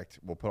 project.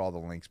 We'll put all the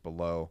links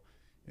below.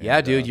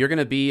 And, dude, you're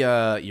gonna be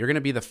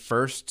the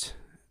first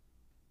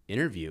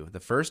interview, the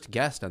first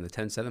guest on the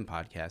 10-7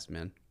 podcast,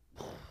 man.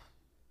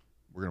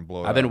 We're gonna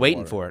blow it. I've been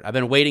waiting for it. I've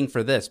been waiting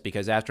for this,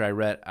 because after I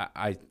read,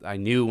 I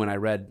knew when I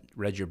read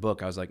your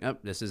book, I was like, oh,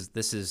 this is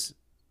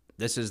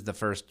the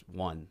first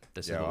one.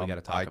 This is what we got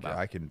to talk about.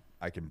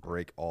 I can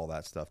break all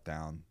that stuff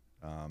down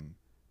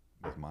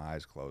with my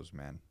eyes closed,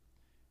 man.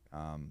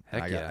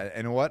 Heck yeah. And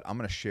you know what? I'm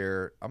gonna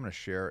share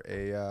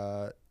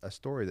a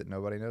story that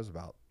nobody knows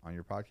about on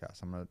your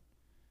podcast. I'm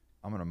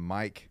gonna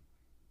Mike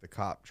the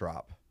Cop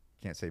drop.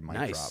 Can't say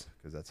Mike drop,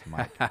 because that's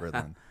Mike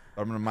Bridlin.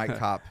 But I'm gonna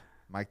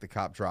Mike the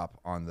Cop drop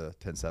on the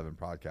 10-7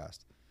 podcast.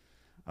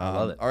 I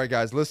love it. All right,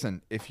 guys,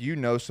 listen. If you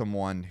know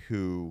someone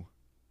who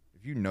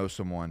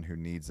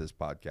needs this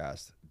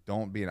podcast,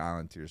 don't be an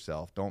island to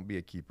yourself. Don't be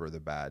a keeper of the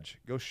badge.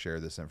 Go share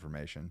this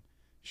information.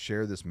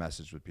 Share this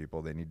message with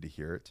people. They need to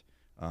hear it.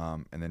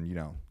 And then you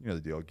know the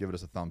deal. Give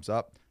us a thumbs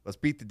up. Let's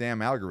beat the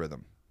damn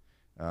algorithm.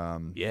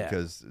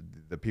 Because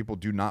the people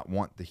do not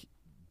want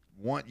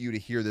you to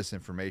hear this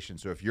information.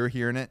 So if you're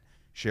hearing it,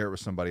 share it with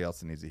somebody else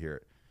that needs to hear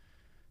it.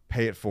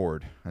 Pay it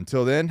forward.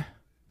 Until then,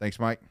 thanks,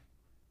 Mike,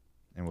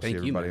 and we'll see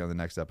everybody on the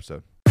next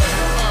episode.